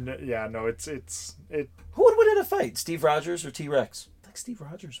territory. It's Who would win in a fight, Steve Rogers or T-Rex? I think Steve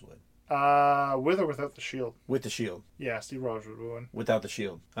Rogers would. With or without the shield? With the shield. Yeah, Steve Rogers would win. Without the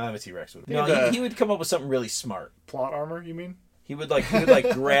shield. I'm a T-Rex would. Yeah, No, he would come up with something really smart. Plot armor, you mean? He would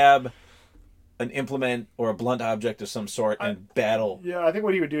grab an implement or a blunt object of some sort and battle. Yeah, I think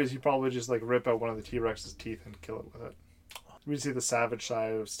what he would do is he'd probably just like rip out one of the T-Rex's teeth and kill it with it. We'd see the savage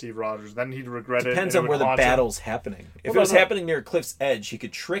side of Steve Rogers. Then he'd regret it. Depends on where the battle's happening. If it was happening near a cliff's edge, he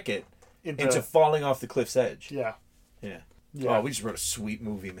could trick it into falling off the cliff's edge. Yeah. Yeah. Oh, we just wrote a sweet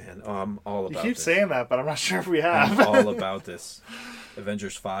movie, man. I'm all about this. You keep saying that, but I'm not sure if we have. I'm all about this.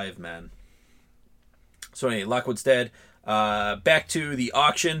 Avengers 5, man. So anyway, Lockwood's dead. Back to the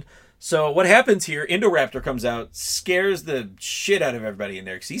auction. So what happens here, Indoraptor comes out, scares the shit out of everybody in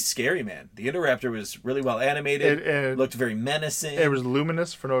there, because he's scary, man. The Indoraptor was really well animated, it looked very menacing. It was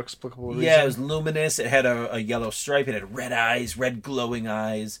luminous for no explicable reason. Yeah, it was luminous. It had a yellow stripe. It had red eyes, red glowing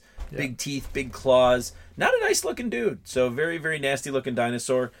eyes, big teeth, big claws. Not a nice looking dude. So very, very nasty looking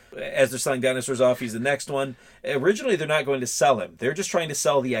dinosaur. As they're selling dinosaurs off, he's the next one. Originally, they're not going to sell him. They're just trying to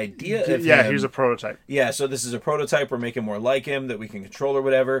sell the idea of him. Yeah, he's a prototype. Yeah, so this is a prototype. We're making more like him that we can control or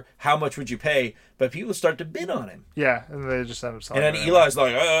whatever. How much would you pay? But people start to bid on him. Yeah, and they just end up selling him. And then Eli's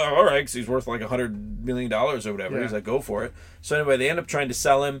like, all right, because he's worth like $100 million or whatever. Yeah. He's like, go for it. So anyway, they end up trying to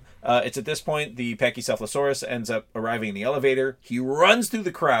sell him. It's at this point, the Pachycephalosaurus ends up arriving in the elevator. He runs through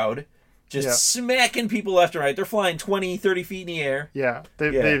the crowd. Just smacking people left and right. They're flying 20, 30 feet in the air. Yeah.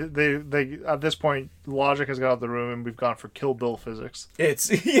 They at this point, logic has got out of the room and we've gone for Kill Bill physics. It's,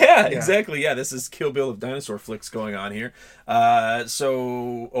 exactly. Yeah, this is Kill Bill of dinosaur flicks going on here.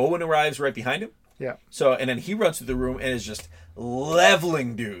 So Owen arrives right behind him. Yeah. So, and then he runs through the room and is just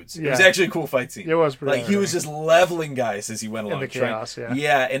leveling dudes. It was actually a cool fight scene. It was pretty he was just leveling guys as he went along. In the chaos,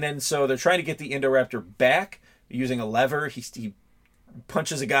 Yeah, and then so they're trying to get the Indoraptor back using a lever. He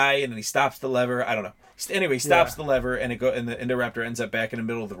punches a guy and then he stops the lever. I don't know. Anyway, he stops the lever and the Indoraptor ends up back in the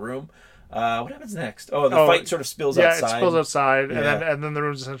middle of the room. What happens next? Oh, the fight sort of spills outside. Yeah, it spills outside, and then the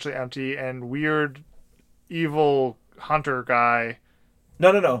room's essentially empty, and weird, evil hunter guy.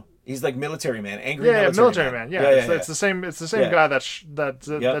 No. He's like military man, angry military man. Yeah, it's the same. It's the same guy that's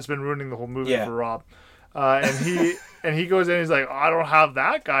been ruining the whole movie for Rob. And he goes in and he's like, I don't have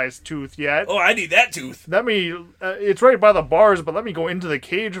that guy's tooth yet. Oh, I need that tooth. Let me, it's right by the bars, but let me go into the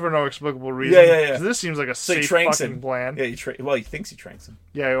cage for no explicable reason. Yeah. This seems like a safe fucking plan. Yeah, he thinks he tranks him.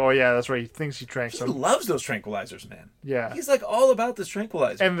 Yeah, that's right. He thinks he tranks him. He loves those tranquilizers, man. Yeah. He's like all about this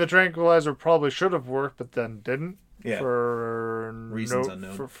tranquilizer. And the tranquilizer probably should have worked, but then didn't. Yeah. For reasons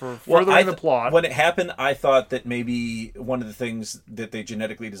unknown. For furthering the plot. When it happened, I thought that maybe one of the things that they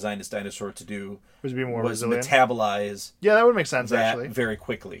genetically designed this dinosaur to do was be more resilient. Metabolize. Yeah, that would make sense actually. Very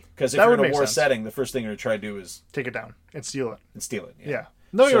quickly, because if you're in a war setting, the first thing you're going to try to do is take it down and steal it. Yeah.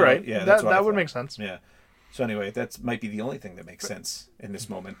 No, you're right. Yeah, that would make sense. Yeah. So anyway, that might be the only thing that makes sense in this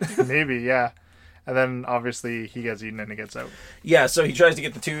moment. Maybe, yeah. And then obviously he gets eaten and he gets out. Yeah. So he tries to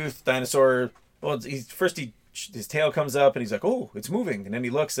get the tooth. Dinosaur. Well, his tail comes up and he's like, oh, it's moving. And then he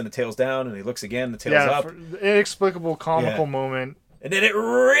looks and the tail's down and he looks again, the tail's up. Inexplicable comical moment. And then it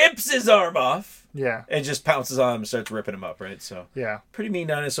rips his arm off. Yeah. And just pounces on him and starts ripping him up, right? So pretty mean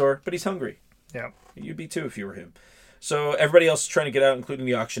dinosaur, but he's hungry. Yeah. You'd be too if you were him. So everybody else is trying to get out, including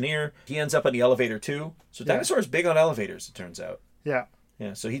the auctioneer. He ends up on the elevator too. So dinosaur is big on elevators, it turns out. Yeah.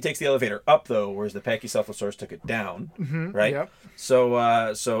 Yeah, so he takes the elevator up, though, whereas the Pachycephalosaurus took it down, right? Yep. So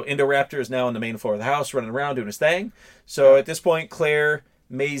Indoraptor is now on the main floor of the house, running around, doing his thing. So at this point, Claire,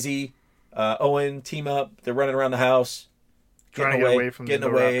 Maisie, Owen team up. They're running around the house. Getting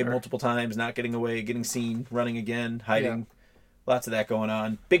away multiple times, not getting away, getting seen, running again, hiding. Yeah. Lots of that going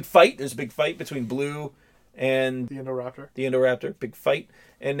on. Big fight. There's a big fight between Blue and the Indoraptor. Big fight.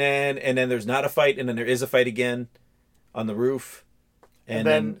 And then there's not a fight, and then there is a fight again on the roof. And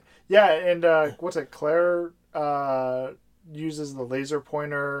then what's it? Claire uses the laser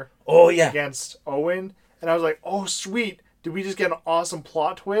pointer. Against Owen, and I was like, "Oh, sweet! Did we just get an awesome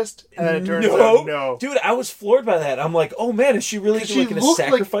plot twist?" And then it turns out, no. Dude, I was floored by that. I'm like, "Oh man, is she really going to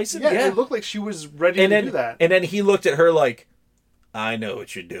sacrifice him?" Yeah, it looked like she was ready to do that. And then he looked at her like, "I know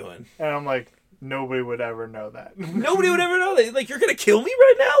what you're doing," and I'm like, "Nobody would ever know that. Nobody would ever know that. Like, you're going to kill me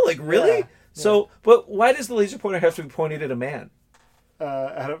right now? Like, really?" Yeah. So, but why does the laser pointer have to be pointed at a man?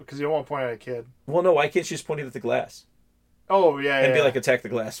 Because you don't want to point at a kid. Well, no, why can't she just point it at the glass? Oh, yeah, And be like, attack the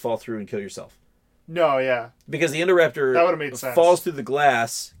glass, fall through, and kill yourself. No, yeah. Because the Indoraptor that would have made sense. Falls through the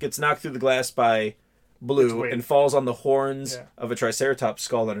glass, gets knocked through the glass by Blue, and falls on the horns of a Triceratops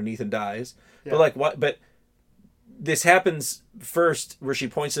skull underneath and dies. Yeah. But like what? But this happens first, where she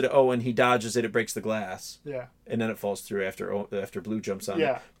points it at Owen, he dodges it, it breaks the glass. Yeah. And then it falls through after Blue jumps on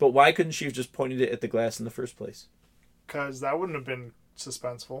it. But why couldn't she have just pointed it at the glass in the first place? Because that wouldn't have been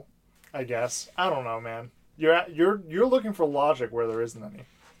suspenseful, I guess. I don't know, man. You're looking for logic where there isn't any.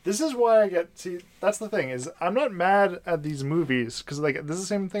 This is why that's the thing, is I'm not mad at these movies, because like this is the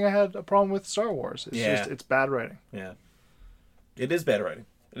same thing I had a problem with Star Wars. It's just it's bad writing. Yeah, it is bad writing.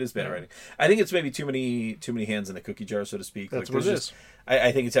 It is bad writing. I think it's maybe too many hands in the cookie jar, so to speak. That's what it is.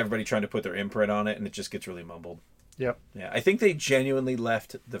 I think it's everybody trying to put their imprint on it, and it just gets really mumbled. Yep. Yeah, I think they genuinely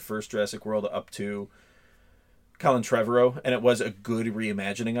left the first Jurassic World up to Colin Trevorrow, and it was a good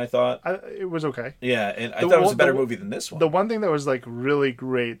reimagining, I thought. It was okay. Yeah, and I thought it was a better movie than this one. The one thing that was like really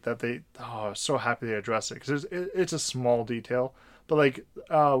great that I was so happy they addressed it, because it's a small detail, but like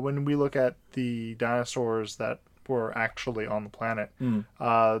when we look at the dinosaurs that were actually on the planet,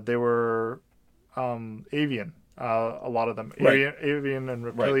 they were avian. A lot of them, avian and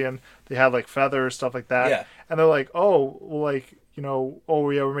reptilian. Right. They had like feathers, stuff like that. Yeah. And they're like, oh, well, like, you know, oh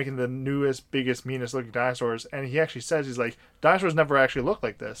yeah, we're making the newest, biggest, meanest looking dinosaurs. And he actually says, he's like, dinosaurs never actually look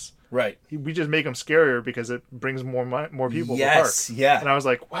like this. Right. We just make them scarier because it brings more people to the park. Yes, yeah. And I was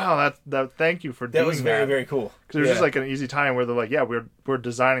like, wow, that thank you for doing that. That was very, very cool. Because it was just like an easy time where they're like, yeah, we're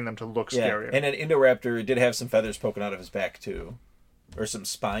designing them to look scarier. And an Indoraptor did have some feathers poking out of his back too. Or some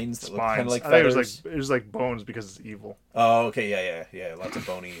spines that look kind of like feathers. I think it was like bones because it's evil. Oh, okay, yeah. Lots of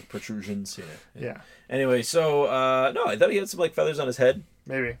bony protrusions. Yeah. Anyway, so no, I thought he had some like feathers on his head.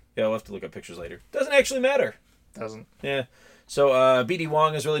 Maybe. Yeah, we'll have to look at pictures later. Doesn't actually matter. Doesn't. Yeah. So BD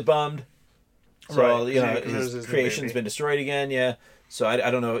Wong is really bummed. So his creation's been destroyed again. Yeah. So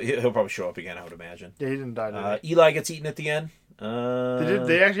I don't know. He'll probably show up again, I would imagine. Yeah, he didn't die today. Eli gets eaten at the end.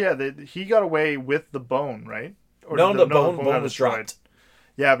 They actually he got away with the bone, right? Or the bone was dropped.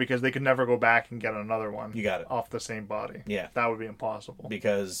 Yeah, because they could never go back and get another one. You got it. Off the same body. Yeah. That would be impossible.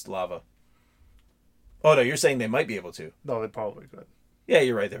 Because lava. Oh, no, you're saying they might be able to. No, they probably could. Yeah,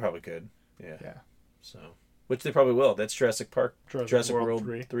 you're right. They probably could. Yeah. So, which they probably will. That's Jurassic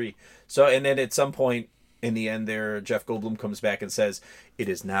World 3. So, and then at some point in the end there, Jeff Goldblum comes back and says, "It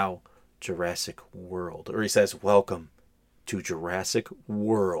is now Jurassic World." Or he says, "Welcome to Jurassic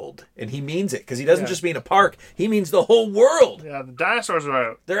World," and he means it, because he doesn't just mean a park, he means the whole world. Yeah, the dinosaurs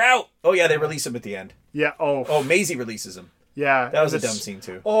are out. They're out. Oh yeah, they release them at the end. Yeah. Maisie releases them. Yeah, that was a dumb scene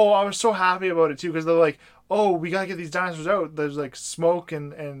too. Oh, I was so happy about it too, because they're like, oh, we gotta get these dinosaurs out. There's like smoke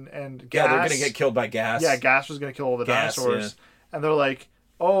and gas. Yeah, they're gonna get killed by gas. Yeah, gas was gonna kill all the dinosaurs. And they're like,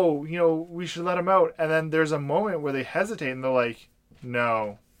 oh, we should let them out. And then there's a moment where they hesitate and they're like,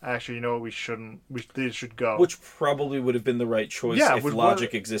 no. Actually, you know what? We shouldn't. They should go. Which probably would have been the right choice if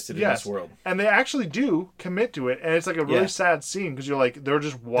logic existed in this world. And they actually do commit to it, and it's like a really sad scene, because you're like, they're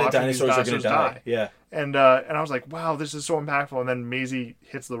just watching these dinosaurs die. Yeah. And I was like, wow, this is so impactful. And then Maisie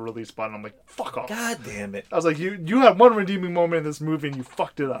hits the release button. I'm like, fuck off. God damn it. I was like, you had one redeeming moment in this movie, and you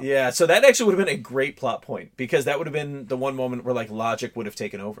fucked it up. Yeah. So that actually would have been a great plot point, because that would have been the one moment where like logic would have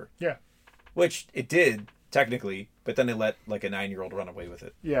taken over. Yeah. Which it did. Technically, but then they let like a 9-year-old run away with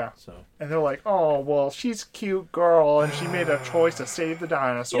it. Yeah. So and they're like, oh well, she's a cute girl and she made a choice to save the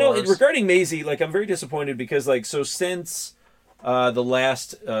dinosaurs. Regarding Maisie, like I'm very disappointed, because like since the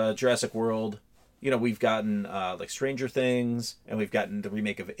last Jurassic World, we've gotten like Stranger Things, and we've gotten the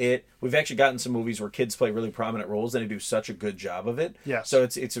remake of It. We've actually gotten some movies where kids play really prominent roles, and they do such a good job of it. Yes. So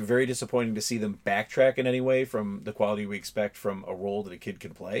it's very disappointing to see them backtrack in any way from the quality we expect from a role that a kid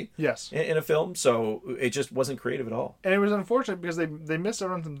can play. Yes. In a film, so it just wasn't creative at all. And it was unfortunate, because they missed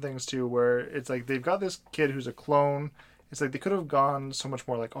out on some things too, where it's like they've got this kid who's a clone. It's like they could have gone so much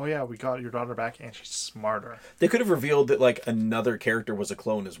more like, oh yeah, we got your daughter back and she's smarter. They could have revealed that like another character was a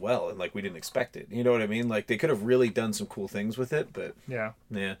clone as well, and like we didn't expect it. You know what I mean? Like they could have really done some cool things with it, but yeah,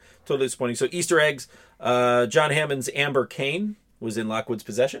 totally disappointing. So Easter eggs, John Hammond's Amber Kane was in Lockwood's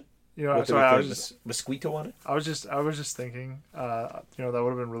possession. I was just mosquito on it. I was just thinking, that would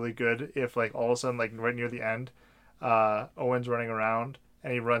have been really good if like all of a sudden, like right near the end, Owen's running around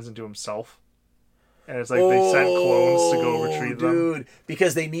and he runs into himself. And it's like they sent clones to go retrieve them. Dude,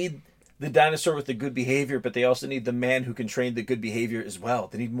 because they need the dinosaur with the good behavior, but they also need the man who can train the good behavior as well.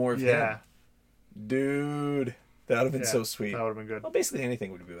 They need more of him. Dude. That would have been so sweet. That would have been good. Well, basically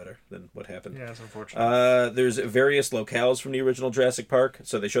anything would be better than what happened. Yeah, it's unfortunate. There's various locales from the original Jurassic Park.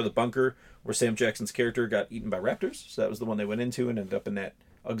 So they show the bunker where Sam Jackson's character got eaten by raptors. So that was the one they went into and ended up in that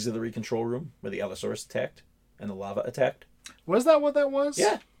auxiliary control room where the Allosaurus attacked and the lava attacked. Was that what that was?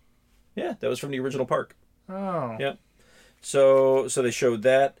 Yeah. Yeah, that was from the original park. Oh. Yeah. So they showed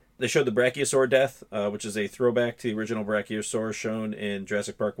that. They showed the Brachiosaur death, which is a throwback to the original Brachiosaur shown in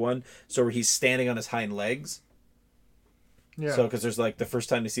Jurassic Park 1. So where he's standing on his hind legs. Yeah. So, because there's like the first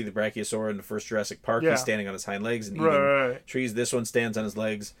time you see the Brachiosaur in the first Jurassic Park, he's standing on his hind legs and eating trees. This one stands on his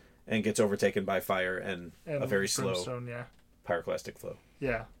legs and gets overtaken by fire and a very slow pyroclastic flow.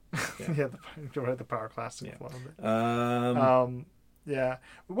 Yeah. Yeah, the pyroclastic flow. Yeah.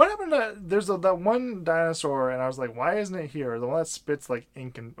 What happened to... There's that one dinosaur, and I was like, why isn't it here? The one that spits like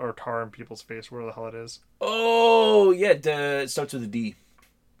ink or tar in people's face, where the hell it is. Oh, yeah. It starts with a D.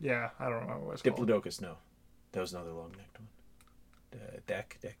 Yeah, I don't know what it's called. Diplodocus, no. That was another long-necked one.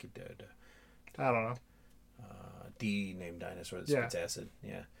 I don't know. D named dinosaur that spits acid.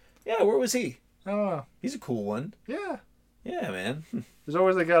 Yeah. Yeah, where was he? I don't know. He's a cool one. Yeah. Yeah, man. There's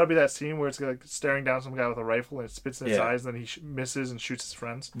always got to be that scene where it's like staring down some guy with a rifle and it spits in his eyes, and then he misses and shoots his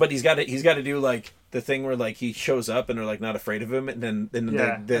friends. But he's got to do like the thing where like he shows up and they're like not afraid of him, and then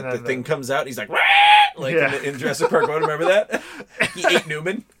the thing comes out and he's like, Wah! Like in Jurassic Park 1, remember that? He ate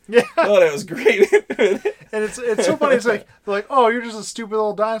Newman. Yeah. Oh, that was great. And it's so funny. It's like they're like, oh, you're just a stupid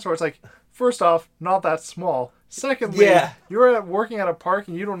little dinosaur. It's like, first off, not that small. Secondly, you're working at a park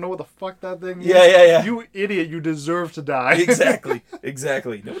and you don't know what the fuck that thing is. Yeah. You idiot, you deserve to die.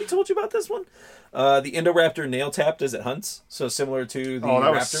 Exactly. Nobody told you about this one? The Indoraptor nail tapped as it hunts, so similar to the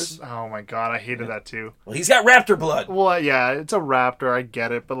raptors. Oh my god, I hated that too. Well, he's got raptor blood. Well, yeah, it's a raptor, I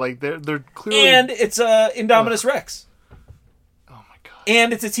get it, but like they're clearly... And it's a Indominus Rex. Oh my god.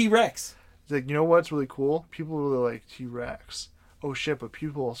 And it's a T-Rex. It's like, you know what's really cool? People really like T-Rex. Oh shit, but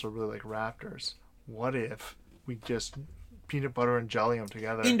people also really like raptors. What if we just peanut butter and jelly them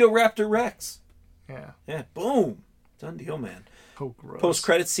together? Indoraptor Rex. Yeah. Boom. Done deal, man. Oh, gross.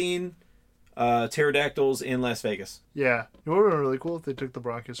 Post-credit scene, pterodactyls in Las Vegas. Yeah. You know what would have been really cool if they took the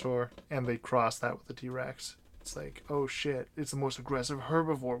Bronchosaur and they crossed that with the T-Rex. It's like, oh shit, it's the most aggressive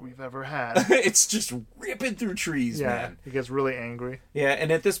herbivore we've ever had. It's just ripping through trees, man. It gets really angry. Yeah,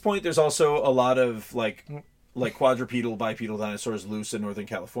 and at this point there's also a lot of like quadrupedal, bipedal dinosaurs loose in Northern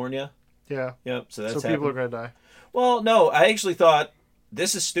California. Yeah. Yep, so that's people are going to die. Well, no, I actually thought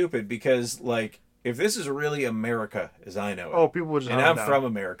this is stupid because, like, if this is really America, as I know it, people would just and I'm from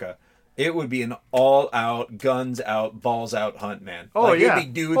America, it would be an all-out, guns-out, balls-out hunt, man. Oh, like, yeah.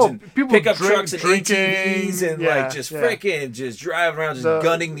 It'd be dudes and pickup trucks and drinking, ATVs and, just freaking just driving around, just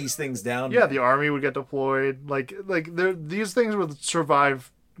gunning these things down. Yeah, man. The army would get deployed. Like these things would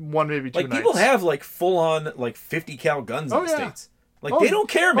survive one, maybe 2 nights. Like, people have, like, full-on, like, 50 cal guns in the States. Like, they don't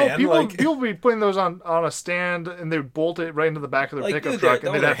care, man. People be putting those on a stand, and they would bolt it right into the back of their pickup truck,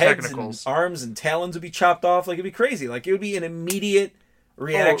 and they'd have technicals. And arms and talons would be chopped off. Like, it'd be crazy. Like, it would be an immediate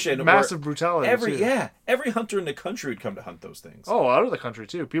reaction. Massive brutality, every hunter in the country would come to hunt those things. Oh, out of the country,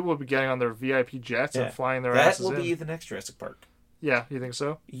 too. People would be getting on their VIP jets and flying their asses in. That will be the next Jurassic Park. Yeah, you think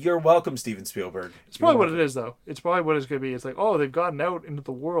so? You're welcome, Steven Spielberg. It's probably what it is, though. It's probably what it's going to be. It's like, oh, they've gotten out into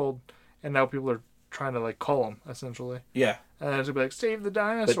the world, and now people are trying to, like, cull them, essentially. Yeah. And it's going to be like, save the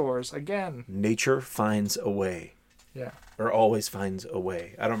dinosaurs again. Nature finds a way. Yeah. Or always finds a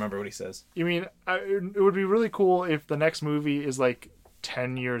way. I don't remember what he says. You mean, it would be really cool if the next movie is, like,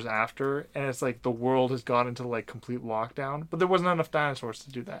 10 years after, and it's like the world has gone into, like, complete lockdown, but there wasn't enough dinosaurs to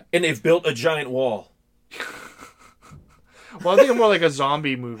do that. And they've built a giant wall. Well, I think more like a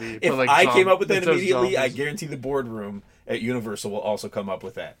zombie movie. If I came up with that immediately, I guarantee the boardroom at Universal will also come up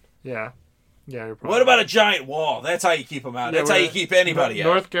with that. Yeah. Yeah. You're what about a giant wall? That's how you keep them out. That's how you keep anybody out.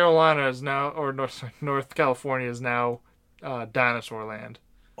 North Carolina is now, or North California is now Dinosaur Land.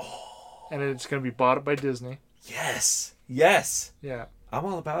 Oh. And it's going to be bought up by Disney. Yes. Yeah. I'm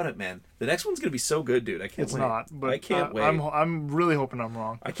all about it, man. The next one's gonna be so good, dude. I can't wait. It's not, but I can't wait. I'm really hoping I'm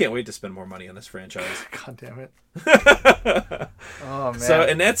wrong. I can't wait to spend more money on this franchise. God damn it. Oh man. So,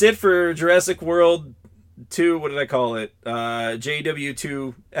 and that's it for Jurassic World 2. What did I call it?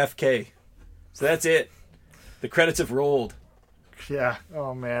 JW2FK. So that's it. The credits have rolled. Yeah.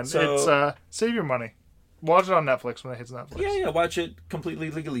 Oh man. So, it's save your money. Watch it on Netflix when it hits Netflix. Yeah. Watch it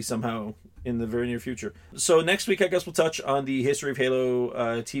completely legally somehow in the very near future. So next week, I guess we'll touch on the history of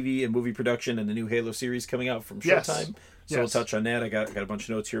Halo TV and movie production and the new Halo series coming out from Showtime. So we'll touch on that. I got a bunch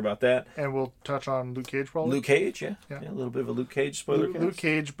of notes here about that. And we'll touch on Luke Cage probably. Luke Cage, yeah, a little bit of a Luke Cage spoiler cast. Luke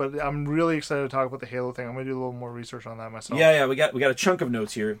Cage, but I'm really excited to talk about the Halo thing. I'm going to do a little more research on that myself. Yeah, we got a chunk of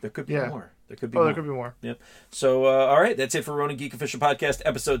notes here. There could be more. There could be more. Yep. So, all right, that's it for Ronin Geek Official Podcast,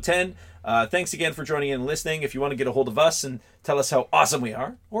 episode 10. Thanks again for joining in and listening. If you want to get a hold of us and tell us how awesome we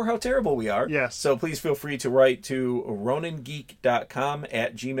are or how terrible we are, so please feel free to write to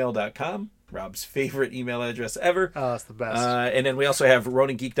roningeek.com@gmail.com. Rob's favorite email address ever. Oh, that's the best. And then we also have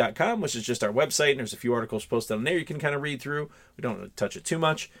roningeek.com, which is just our website, and there's a few articles posted on there you can kind of read through. We don't really touch it too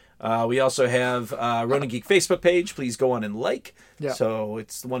much. We also have Ronin Geek Facebook page. Please go on and like. Yeah. So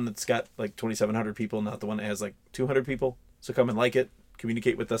it's the one that's got like 2,700 people, not the one that has like 200 people. So come and like it.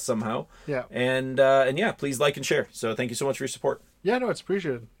 Communicate with us somehow. Yeah. And yeah, please like and share. So thank you so much for your support. Yeah, no, it's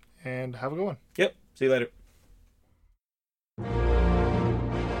appreciated. And have a good one. Yep. See you later.